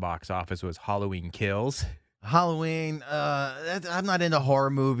 actually at the box office was Halloween Kills. Halloween. I'm not into horror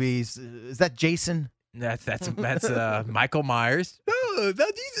movies. Is that Jason? That's Michael Myers. Oh,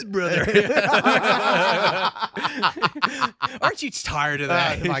 that's Jesus' brother. Aren't you tired of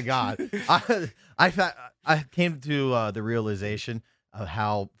that? Oh my God. I came to the realization of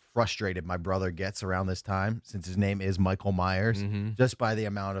how frustrated my brother gets around this time, since his name is Michael Myers, Mhm. just by the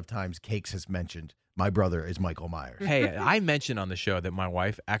amount of times Cakes has mentioned my brother is Michael Myers. Hey, I mentioned on the show that my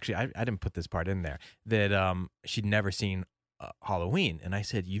wife actually I didn't put this part in there that she'd never seen Halloween, and I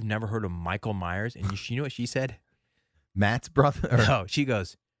said, "You've never heard of Michael Myers?" And you know what she said? Matt's brother? Or- No, she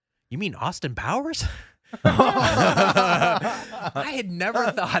goes, "You mean Austin Powers?" I had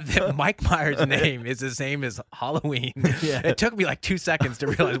never thought that Mike Myers' name is the same as Halloween. Yeah. It took me like 2 seconds to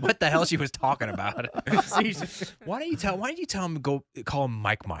realize what the hell she was talking about. Why did you tell him to go call him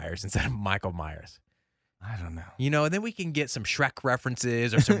Mike Myers instead of Michael Myers? I don't know. You know, and then we can get some Shrek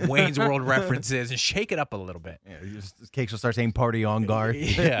references or some Wayne's World references and shake it up a little bit. Yeah, Cakes will start saying party on guard.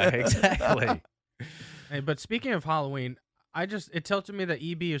 Yeah, exactly. Hey, but speaking of Halloween, it tilted me that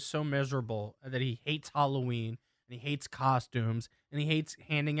EB is so miserable that he hates Halloween and he hates costumes and he hates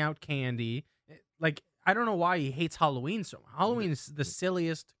handing out candy. Like, I don't know why he hates Halloween so much. Halloween is the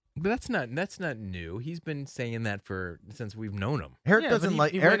silliest. But that's not new. He's been saying that since we've known him. Eric Yeah, but doesn't he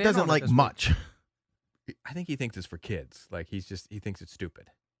like went Eric in doesn't on it like this week. much. I think he thinks it's for kids. Like he thinks it's stupid.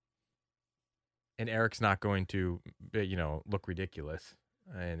 And Eric's not going to, look ridiculous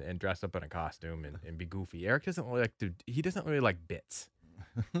and dress up in a costume and be goofy. Eric doesn't really like bits.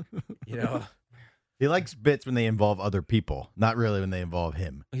 He likes bits when they involve other people, not really when they involve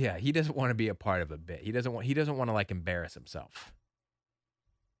him. Yeah, he doesn't want to be a part of a bit. He doesn't want to like embarrass himself.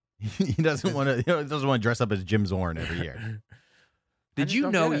 He doesn't want to. Doesn't want to dress up as Jim Zorn every year. Did just you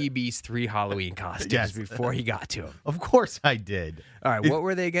don't know get it. EB's 3 Halloween costumes Yes. before he got to him? Of course, I did. All right, what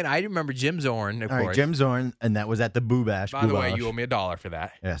were they again? I remember Jim Zorn, of All course. right, Jim Zorn, and that was at the Boo Bash. By the Boo way, Bash. you owe me $1 for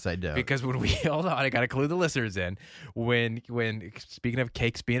that. Yes, I do. Because when we hold on, I got to clue the listeners in. When speaking of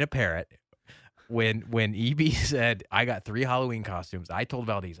Cakes being a parrot, when EB said I got 3 Halloween costumes, I told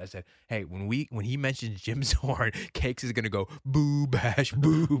Valdez, I said, hey, when he mentions Jim Zorn, Cakes is gonna go boo bash,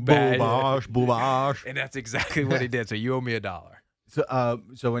 boo bash, Boo bash. and that's exactly what he did. So you owe me $1.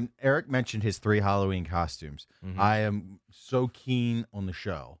 So when Eric mentioned his 3 Halloween costumes, I am so keen on the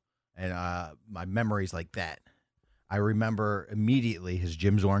show, and my memory's like that. I remember immediately his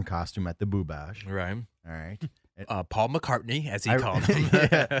Jim Zorn costume at the Boo Bash. Right. All right. Paul McCartney, as he called him.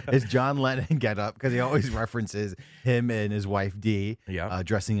 Yeah, his John Lennon get up, because he always references him and his wife Dee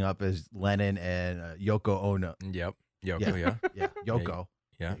dressing up as Lennon and Yoko Ono. Yep. Yoko, Yeah, Yoko.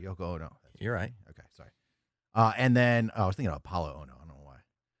 Yeah. Yoko Ono. You're right. Okay, sorry. And then I was thinking of Apollo Ono. I don't know why.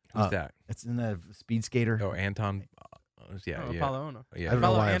 Who's that? It's in the Speed Skater. Oh, Anton. Yeah. Apollo Ono. Yeah. I don't know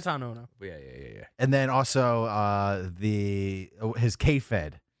Apollo why Anton Ono. Yeah. And then also his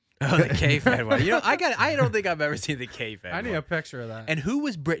K-Fed. Oh, the K-Fed one. You know, I don't think I've ever seen the K-Fed. I need one. a picture of that. And who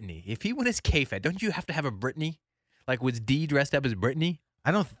was Brittany? If he went as K-Fed, don't you have to have a Brittany? Like, was Dee dressed up as Brittany?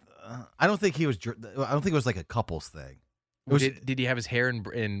 I don't think he was. I don't think it was like a couples thing. It was, Did he have his hair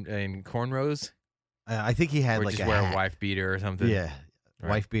in cornrows? I think he had Or like just a wear hat. a wife beater or something? Yeah, Right.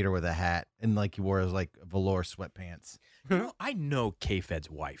 wife beater with a hat, and like he wore his like velour sweatpants. You know, I know K-Fed's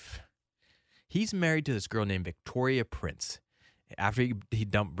wife. He's married to this girl named Victoria Prince. After he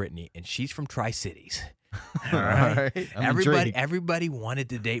dumped Brittany, and she's from Tri-Cities. All right. I'm intrigued. Everybody wanted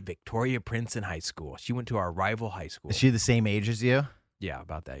to date Victoria Prince in high school. She went to our rival high school. Is she the same age as you? Yeah,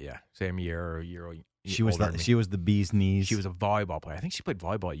 about that. Yeah, same year or a year. She was older than me. she was the bee's knees. She was a volleyball player. I think she played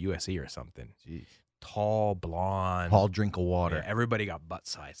volleyball at USC or something. Jeez. Tall, blonde. Tall drink of water. Yeah, everybody got butt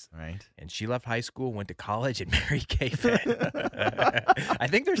size. Right. And she left high school, went to college, and married K-Fed. I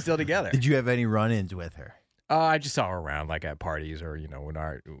think they're still together. Did you have any run-ins with her? I just saw her around, like at parties or when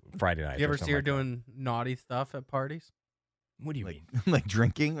our Friday night. You ever see her doing naughty stuff at parties? What do you Like, mean? like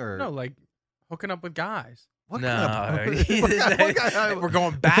drinking or No, like hooking up with guys. What No, kind of- we're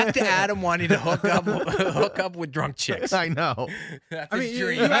going back to Adam wanting to hook up with drunk chicks. I know. That's I mean, his you-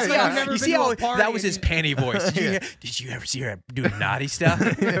 dream. you act like you've never You been see to a how party that was and his you- panty voice? Did you ever see her doing naughty stuff?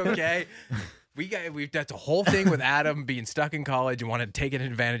 Okay, that's a whole thing with Adam being stuck in college and wanting to take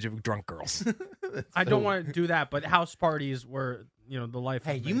advantage of drunk girls. I don't want to do that, but house parties were, the life.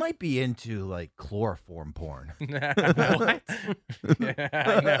 Hey, of you me. might be into like chloroform porn. What? Yeah,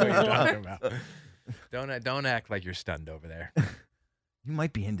 I know what you're talking about. Don't act like you're stunned over there. You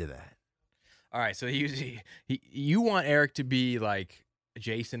might be into that. All right, so you want Eric to be like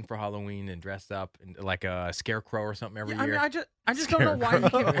Jason for Halloween and dressed up and like a scarecrow or something every Yeah, year. I just don't know why.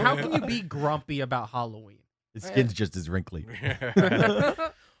 How can you be grumpy about Halloween? His skin's just as wrinkly.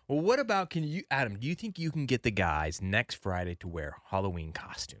 Well, what about Adam? Do you think you can get the guys next Friday to wear Halloween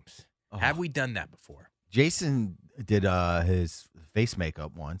costumes? Have we done that before? Jason did his face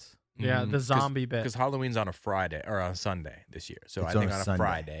makeup once. Yeah, the zombie bit. Because Halloween's on a Friday or on a Sunday this year, so It's I think on a on a Sunday.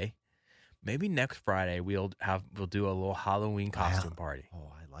 Friday, maybe next Friday we'll do a little Halloween costume party.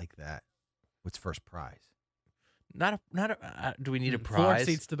 Oh, I like that. What's first prize? Do we need a Floor prize?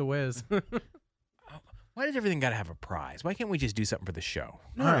 seats to the whiz. Why does everything got to have a prize? Why can't we just do something for the show?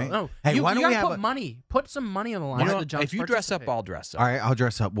 No, All right. no. Hey, you why don't gotta we have put money? Put some money on the line. You know for what? the junks If you dress up, participate. I'll dress up. All right, I'll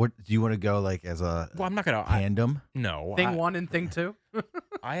dress up. What do you want to go like as a Well, I'm not gonna. tandem? No, Thing one and thing two.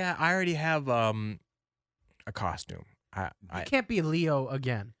 I already have a costume. You can't be Leo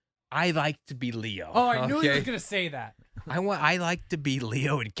again. I like to be Leo. Oh, I knew you okay? were gonna say that. I like to be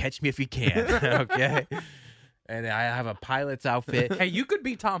Leo and catch me if you can. Okay. And I have a pilot's outfit. Hey, you could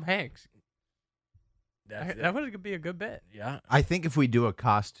be Tom Hanks. That's That would be a good bit. yeah, I think if we do a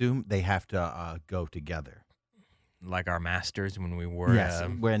costume, they have to go together. like our masters when we were. Yes,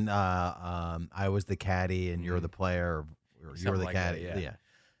 when I was the caddy and you're the player, or you're Something the like that, caddy. yeah.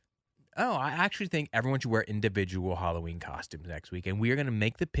 Oh, I actually think everyone should wear individual Halloween costumes next week, and we are going to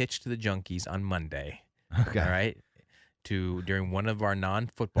make the pitch to the junkies on Monday. Okay. All right. During one of our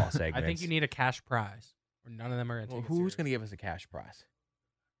non-football segments. I think you need a cash prize. Or none of them are gonna Well, take it who's serious. going to give us a cash prize?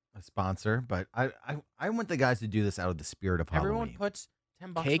 A sponsor, but I want the guys to do this out of the spirit of Halloween. Everyone puts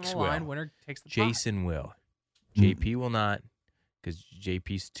 $10 Cakes on the line. will. Winner takes the pot. Jason will. JP will not, because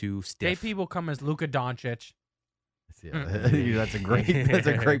JP's too stiff. JP will come as Luka Doncic. Yeah, that's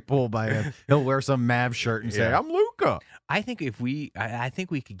a great pull by him. He'll wear some Mav shirt and say, Yeah. "I'm Luca." I think I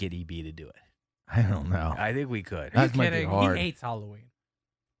think we could get EB to do it. I don't know. I think we could. Are you That might be kidding? hard. He hates Halloween.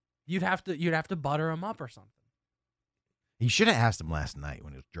 You'd have to butter him up or something. He should have asked him last night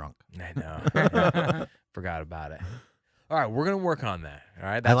when he was drunk. I know. Forgot about it. All right, we're gonna work on that. All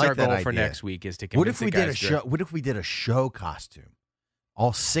right, that's like our that goal for idea. next week is to What convince if we the did a guys show? What if we did a show costume?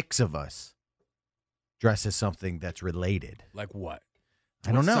 All 6 of us dress as something that's related. Like what?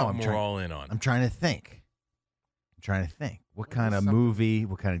 I don't know. Something we're all in on. I'm trying to think. What kind of movie,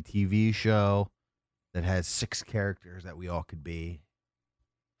 what kind of TV show that has 6 characters that we all could be?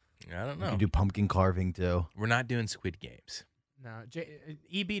 I don't We know. could do pumpkin carving too. We're not doing Squid Games. No,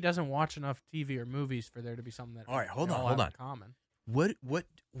 EB doesn't watch enough TV or movies for there to be something that. All right, hold they on, all hold have on. in common.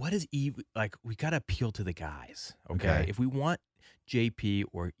 What is like? We gotta appeal to the guys. Okay? Okay. If we want JP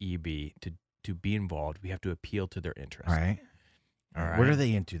or EB to be involved, we have to appeal to their interests. All right. All right. What are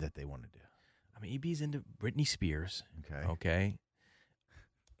they into that they want to do? I mean, EB's into Britney Spears. Okay. Okay.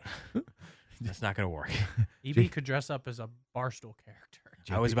 That's not gonna work. EB could dress up as a Barstool character.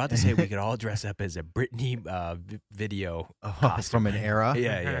 I was about to say we could all dress up as a Britney video costume. From an era?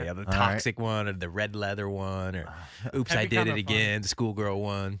 Yeah. The All toxic one, or the red leather one, or Oops, I That'd be Did It kinda Again, the schoolgirl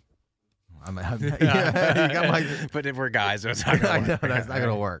one. Yeah, you got my. But if we're guys, it's not I gonna know work. that's not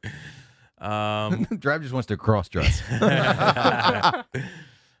gonna work. Um, Drab just wants to cross dress.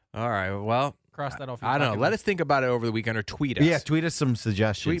 all right. Well, Cross that off. Your I don't know. bucket Let list. us think about it over the weekend, or tweet us. Yeah, tweet us some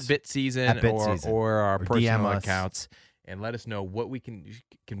suggestions. Tweet Bit Season, At Bit or, Season. or our Or personal DM us. accounts, and let us know what we can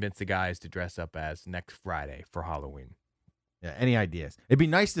convince the guys to dress up as next Friday for Halloween. Yeah, any ideas? It'd be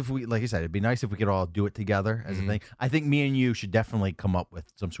nice if we, like I said, it'd be nice if we could all do it together as a thing. I think me and you should definitely come up with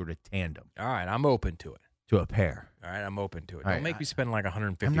some sort of tandem All right, I'm open to it. to a pair. All right, I'm open to it. All Don't right, make me spend like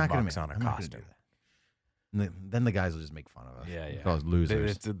 $150 I'm not gonna bucks make- on a I'm not gonna do costume. that. And then the guys will just make fun of us. Yeah. Call us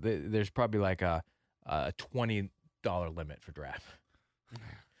losers. There's probably like a $20 limit for draft.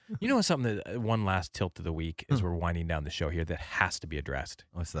 You know something? One last tilt of the week as we're winding down the show here that has to be addressed.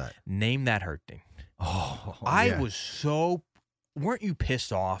 What's that? Name that hurting. Oh, I yeah. was so. Weren't you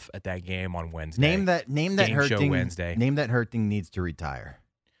pissed off at that game on Wednesday? Name that Game show hurting Wednesday. Name that hurting needs to retire.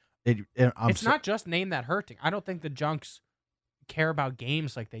 It's not just name that hurting. I don't think the Junks care about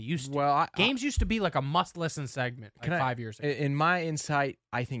games like they used to. Well, Games used to be like a must-listen segment like Can I- 5 years ago. In my insight,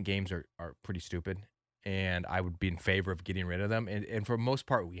 I think games are pretty stupid, and I would be in favor of getting rid of them. And for the most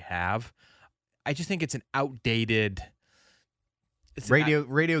part, we have. I just think it's an outdated.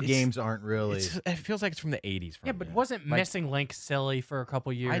 radio games aren't really. It feels like it's from the 80s. Yeah, but wasn't Missing Link silly for a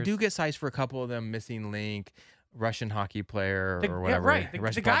couple years? I do get sized for a couple of them. Missing Link, Russian hockey player, The- or yeah, whatever. right. The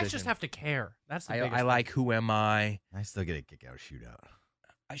Russian guys politician. just have to care. That's the biggest I like Who Am I? I still get a kick out of shootout.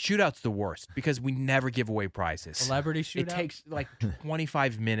 Shootout's the worst because we never give away prizes. Celebrity shootout. It takes like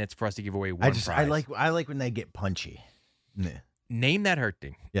 25 minutes for us to give away one I prize. like when they get punchy. Name that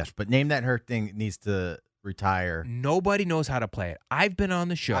hurting. Yes, but name that hurting needs to retire. Nobody knows how to play it. I've been on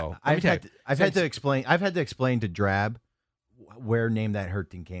the show. I've had to explain to Drab where Name That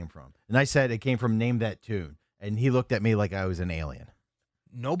Hurting came from, and I said it came from Name That Tune, and he looked at me like I was an alien.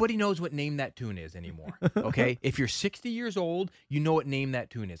 Nobody knows what Name That Tune is anymore. Okay? If you're 60 years old, you know what Name That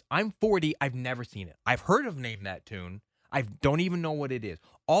Tune is. I'm 40. I've never seen it. I've heard of Name That Tune. I don't even know what it is.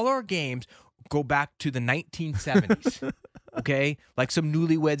 All our games go back to the 1970s. Okay? Like some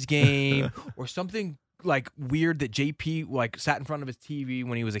Newlyweds game or something like weird that JP like sat in front of his TV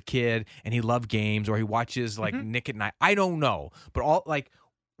when he was a kid and he loved games, or he watches like Nick at Night. I don't know. But all like,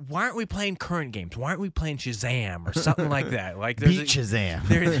 why aren't we playing current games? Why aren't we playing Shazam or something like that? Like Beat Shazam.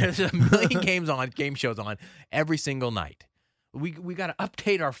 There's a million game shows on every single night. We got to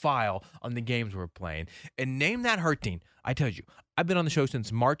update our file on the games we're playing. And Name That Hurting. I tell you, I've been on the show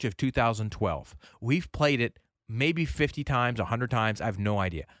since March of 2012. We've played it maybe 50 times, 100 times. I have no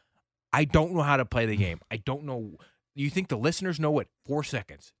idea. I don't know how to play the game. I don't know. You think the listeners know what 4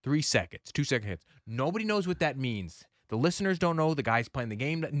 seconds, 3 seconds, 2 seconds? Nobody knows what that means. The listeners don't know. The guy's playing the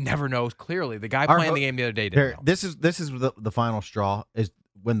game never knows. Clearly, the guy playing the game the other day didn't know. This is the final straw is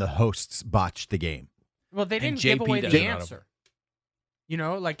when the hosts botched the game. Well, they And didn't give JP away the doesn't know how to- answer. You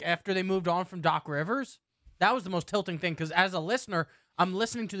know, like after they moved on from Doc Rivers, that was the most tilting thing. Because as a listener, I'm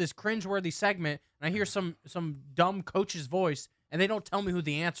listening to this cringeworthy segment, and I hear some dumb coach's voice, and they don't tell me who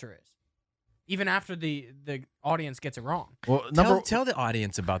the answer is, even after the audience gets it wrong. Well, Tell the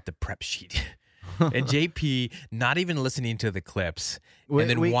audience about the prep sheet. And JP not even listening to the clips and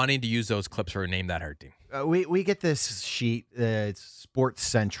then wanting to use those clips for a Name That Hurting. We get this sheet. It's sports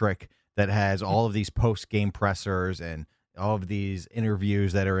centric that has all of these post game pressers and all of these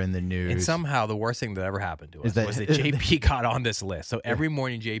interviews that are in the news. And somehow the worst thing that ever happened to us Is that- was that JP got on this list. So every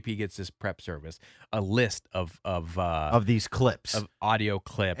morning JP gets this prep service, a list of these clips, of audio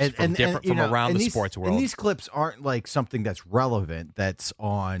clips And- from and, different you from know, around and the these- sports world. And these clips aren't like something that's relevant. That's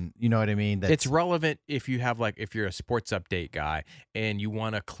on. You know what I mean? That's, It's relevant if you have if you're a sports update guy and you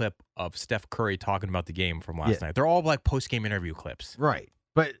want a clip of Steph Curry talking about the game from last night. They're all like post game interview clips. right.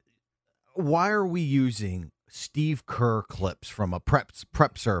 But why are we using Steve Kerr clips from a prep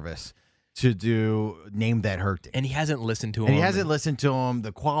service to do Name That Hurt Thing. And he hasn't listened to him. And he hasn't listened to them.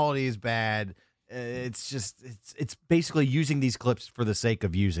 The quality is bad. It's just it's basically using these clips for the sake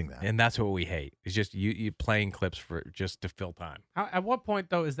of using them. And that's what we hate. It's just you playing clips for just to fill time. At what point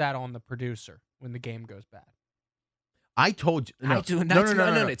though is that on the producer when the game goes bad? I told you. No,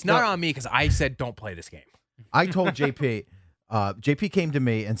 No. It's not on me because I said don't play this game. I told JP. JP came to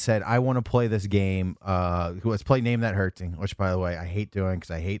me and said, "I want to play this game. Let's play Name That Hurting," which, by the way, I hate doing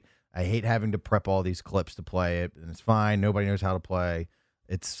because I hate having to prep all these clips to play it, and it's fine. Nobody knows how to play.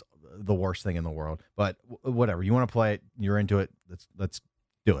 It's the worst thing in the world. But whatever, you want to play it, you're into it. Let's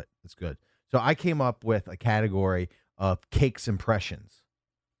do it. It's good. So I came up with a category of Cake's impressions.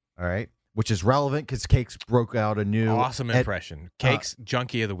 All right, which is relevant because Cake's broke out a new awesome impression. Cake's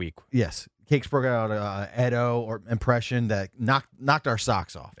Junkie of the Week. Yes. Cake's broke out a Edo or impression that knocked our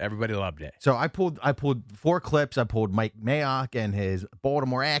socks off. Everybody loved it. So I pulled 4 clips. I pulled Mike Mayock and his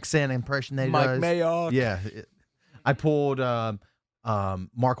Baltimore accent impression that he does. Mike Mayock. Yeah. I pulled Mark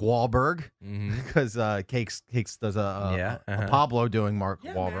Wahlberg because Cakes does a Pablo doing Mark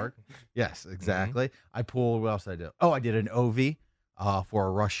Wahlberg. Man. Yes, exactly. I pulled, what else did I do? Oh, I did an Ovi for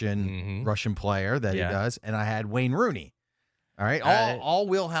a Russian player that he does, and I had Wayne Rooney. All right, all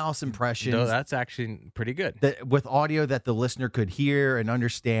wheelhouse impressions. No, that's actually pretty good. With audio that the listener could hear and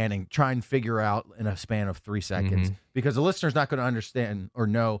understand and try and figure out in a span of 3 seconds, because the listener's not going to understand or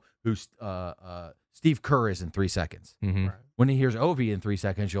know who Steve Kerr is in 3 seconds. Right. When he hears Ovi in 3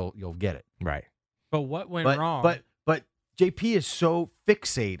 seconds, you'll get it. Right. But what went wrong? But JP is so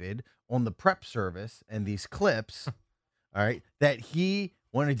fixated on the prep service and these clips, all right, that he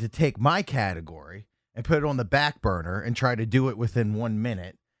wanted to take my category and put it on the back burner and try to do it within 1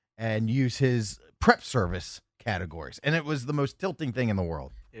 minute and use his prep service categories. And it was the most tilting thing in the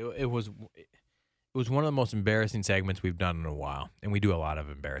world. It was one of the most embarrassing segments we've done in a while, and we do a lot of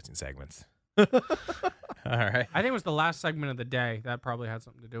embarrassing segments. All right. I think it was the last segment of the day. That probably had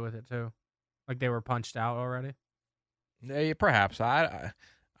something to do with it, too. Like they were punched out already. Yeah, perhaps.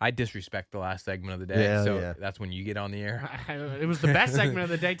 I disrespect the last segment of the day, that's when you get on the air. It was the best segment of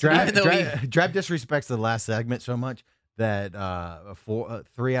the day. Drab disrespects the last segment so much that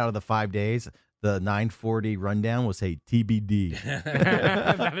 3 out of the 5 days, the 9:40 rundown will say TBD.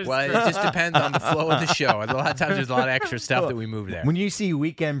 Well, it just depends on the flow of the show. A lot of times there's a lot of extra stuff that we move there. When you see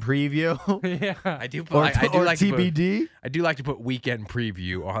weekend preview, I do like TBD. I do like to put weekend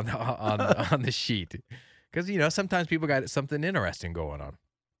preview on the sheet because sometimes people got something interesting going on.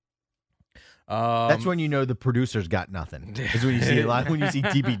 That's when you know the producer's got nothing. Is when you see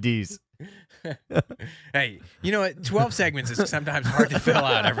TBDs. Hey, you know what? 12 segments is sometimes hard to fill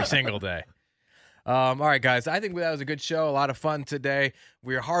out every single day. All right, guys. I think that was a good show. A lot of fun today.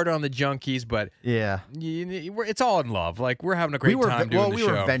 We were hard on the Junkies, but it's all in love. Like we're having a great time doing the show.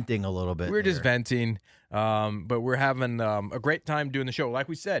 We were venting a little bit. We were just venting, but we're having a great time doing the show. Like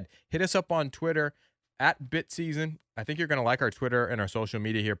we said, hit us up on Twitter at BitSeason. I think you're going to like our Twitter and our social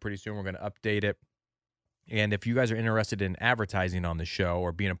media here pretty soon. We're going to update it. And if you guys are interested in advertising on the show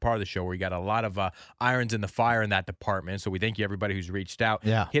or being a part of the show, where you got a lot of irons in the fire in that department, so we thank you everybody who's reached out.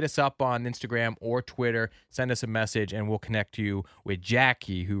 Yeah. Hit us up on Instagram or Twitter. Send us a message, and we'll connect you with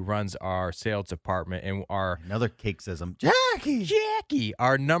Jackie, who runs our sales department, and another Cakesism. Jackie,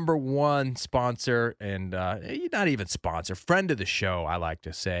 our number one sponsor, and not even sponsor, friend of the show, I like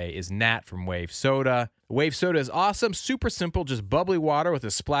to say, is Nat from Wave Soda. Wave Soda is awesome, super simple, just bubbly water with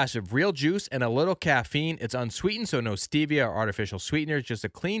a splash of real juice and a little caffeine. It's unsweetened, so no stevia or artificial sweeteners, just a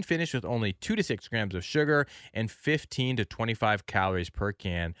clean finish with only 2 to 6 grams of sugar and 15 to 25 calories per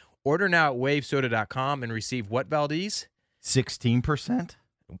can. Order now at wavesoda.com and receive what, Valdez? 16%?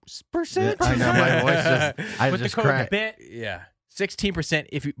 Percent? I know, my voice just, I with just the code cracked. BIT. Yeah,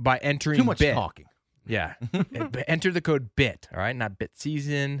 16% by entering Too much BIT. talking. Yeah. Enter the code BIT, all right? Not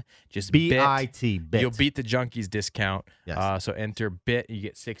BitSeason, just B-I-T, BIT. You'll beat the Junkies discount. Yes. So enter BIT, you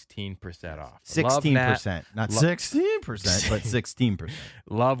get 16% off. 16%. Not 16%, but 16%.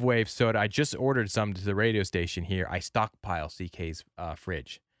 Love Wave Soda. I just ordered some to the radio station here. I stockpile CK's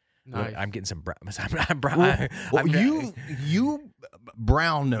fridge. Nice. I'm getting some brown. You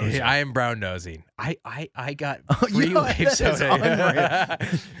brown nose. I am brown nosing. I got You free know, Wave that is Soda.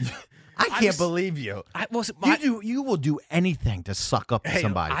 I can't believe you. You will do anything to suck up to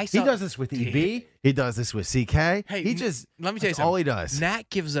somebody. He does this with EB. He does this with CK. Hey, let me me tell you something. All he does.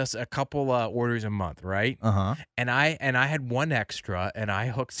 Nat gives us a couple orders a month, right? Uh-huh. And I had one extra, and I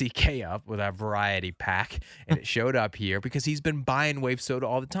hooked CK up with a variety pack, and it showed up here because he's been buying Wave Soda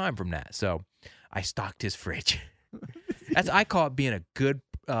all the time from Nat. So I stocked his fridge. I call it being a good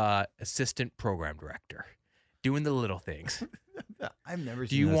assistant program director, doing the little things. I've never Do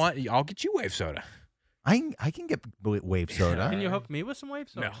seen you this. want? I'll get you wave soda. I can get wave soda. Can you hook me with some wave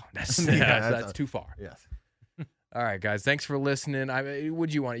soda? No, that's Yeah, that's too far. Yes. All right, guys. Thanks for listening.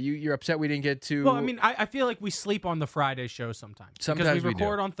 What'd you want? You're upset we didn't get to? Well, I mean, I feel like we sleep on the Friday show sometimes. Sometimes because we we do.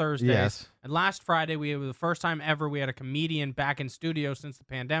 record on Thursdays. Yes. And last Friday, we was the first time ever we had a comedian back in studio since the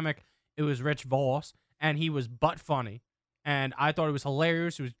pandemic. It was Rich Voss, and he was butt funny. And I thought it was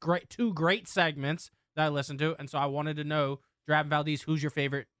hilarious. It was great. 2 great segments that I listened to. And so I wanted to know, Drab Valdez, who's your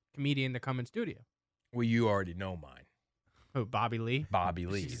favorite comedian to come in studio? Well, you already know mine. Who, Bobby Lee? Bobby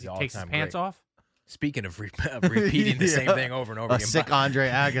Lee. He He's takes his all-time pants great. off? Speaking of repeating the same thing over and over A again, sick Andre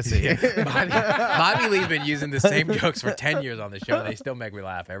Agassi. Bobby Lee's been using the same jokes for 10 years on the show, and they still make me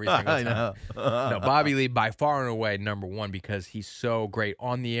laugh every single time. I know. No, Bobby Lee, by far and away, number one, because he's so great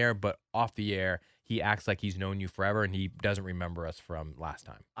on the air, but off the air, he acts like he's known you forever, and he doesn't remember us from last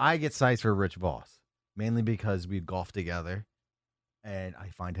time. I get sized for Rich Voss, mainly because we golf together, and I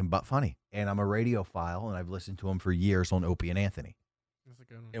find him butt funny. And I'm a radiophile, and I've listened to him for years on Opie and Anthony. That's a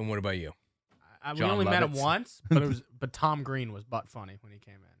good one. And what about you? We John only met him Lovitz. once, but Tom Green was butt funny when he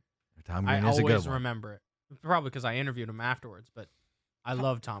came in. Tom I Green is a good always one. remember it. Probably because I interviewed him afterwards, but I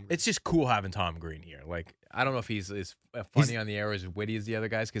love Tom Green. It's just cool having Tom Green here. Like, I don't know if he's as funny on the air or as witty as the other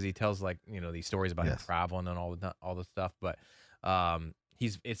guys because he tells like these stories about him Yes. traveling and all the stuff. But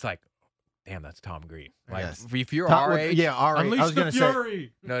it's like, damn, that's Tom Green. Like Yes. if you're Tom- our age, yeah, our age. I was gonna say,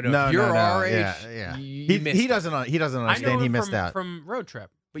 fury. no, No, if you're no, our age, yeah. you missed he it. doesn't I know understand. He him missed out. from Road Trip.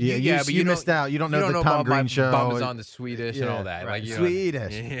 But Yeah, but you missed out. You don't know the Tom about Green my show. Bum is on the Swedish and Yeah, all that. right. Like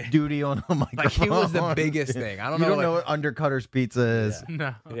Swedish Yeah. duty on a microphone. Like he was the biggest thing. I don't you know. don't know like- what Undercutter's Pizza is.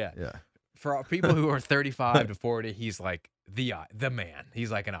 No. Yeah. Yeah. For people who are 35 to 40, he's like the man.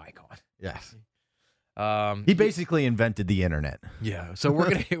 He's like an icon. Yes. Um, He basically invented the internet. Yeah, so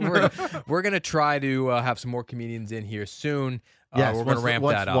we're gonna try to have some more comedians in here soon. Yes, we're gonna ramp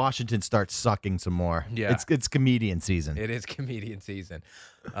once that up. Washington starts sucking some more. Yeah. It's comedian season. It is comedian season.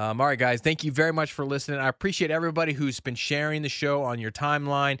 All right, guys, thank you very much for listening. I appreciate everybody who's been sharing the show on your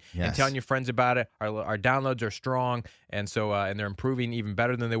timeline and Yes. telling your friends about it. Our downloads are strong, and so and they're improving even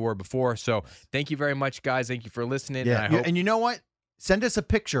better than they were before. So thank you very much, guys. Thank you for listening. Yeah, and I hope and you know what? Send us a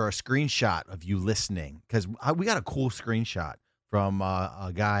picture or a screenshot of you listening because we got a cool screenshot from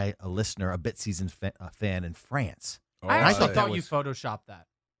a guy, a listener, a Bit Season fan in France. I I actually thought thought that you was- photoshopped that.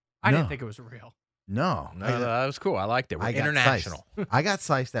 I No. didn't think it was real. No, No, that was cool. I liked it. We're I got international. sized. I got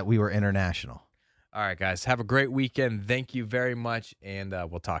sized that we were international. All right, guys, have a great weekend. Thank you very much, and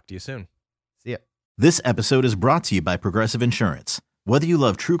we'll talk to you soon. See ya. This episode is brought to you by Progressive Insurance. Whether you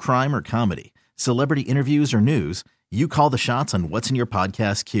love true crime or comedy, celebrity interviews or news, you call the shots on what's in your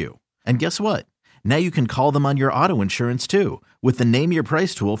podcast queue. And guess what? Now you can call them on your auto insurance too with the Name Your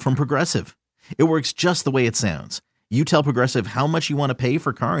Price tool from Progressive. It works just the way it sounds. You tell Progressive how much you want to pay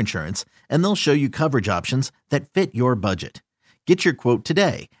for car insurance, and they'll show you coverage options that fit your budget. Get your quote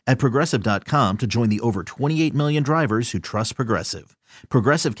today at Progressive.com to join the over 28 million drivers who trust Progressive.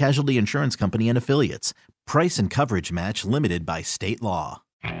 Progressive Casualty Insurance Company and Affiliates. Price and coverage match limited by state law.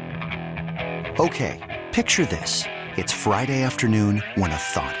 Okay, picture this. It's Friday afternoon when a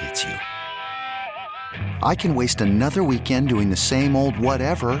thought hits you. I can waste another weekend doing the same old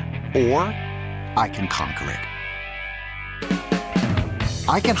whatever, or I can conquer it.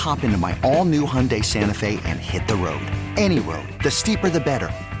 I can hop into my all-new Hyundai Santa Fe and hit the road. Any road. The steeper, the better.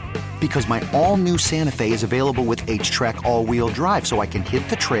 Because my all-new Santa Fe is available with H-Track all-wheel drive, so I can hit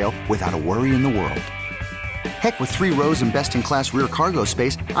the trail without a worry in the world. Heck, with 3 rows and best-in-class rear cargo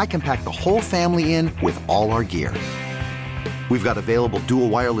space, I can pack the whole family in with all our gear. We've got available dual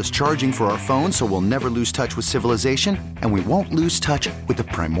wireless charging for our phones, so we'll never lose touch with civilization, and we won't lose touch with the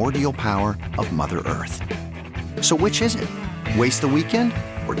primordial power of Mother Earth. So which is it? Waste the weekend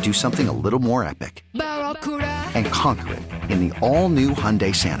or do something a little more epic? And conquer it in the all-new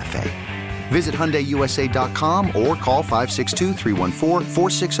Hyundai Santa Fe. Visit HyundaiUSA.com or call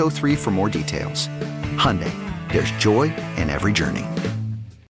 562-314-4603 for more details. Hyundai, there's joy in every journey.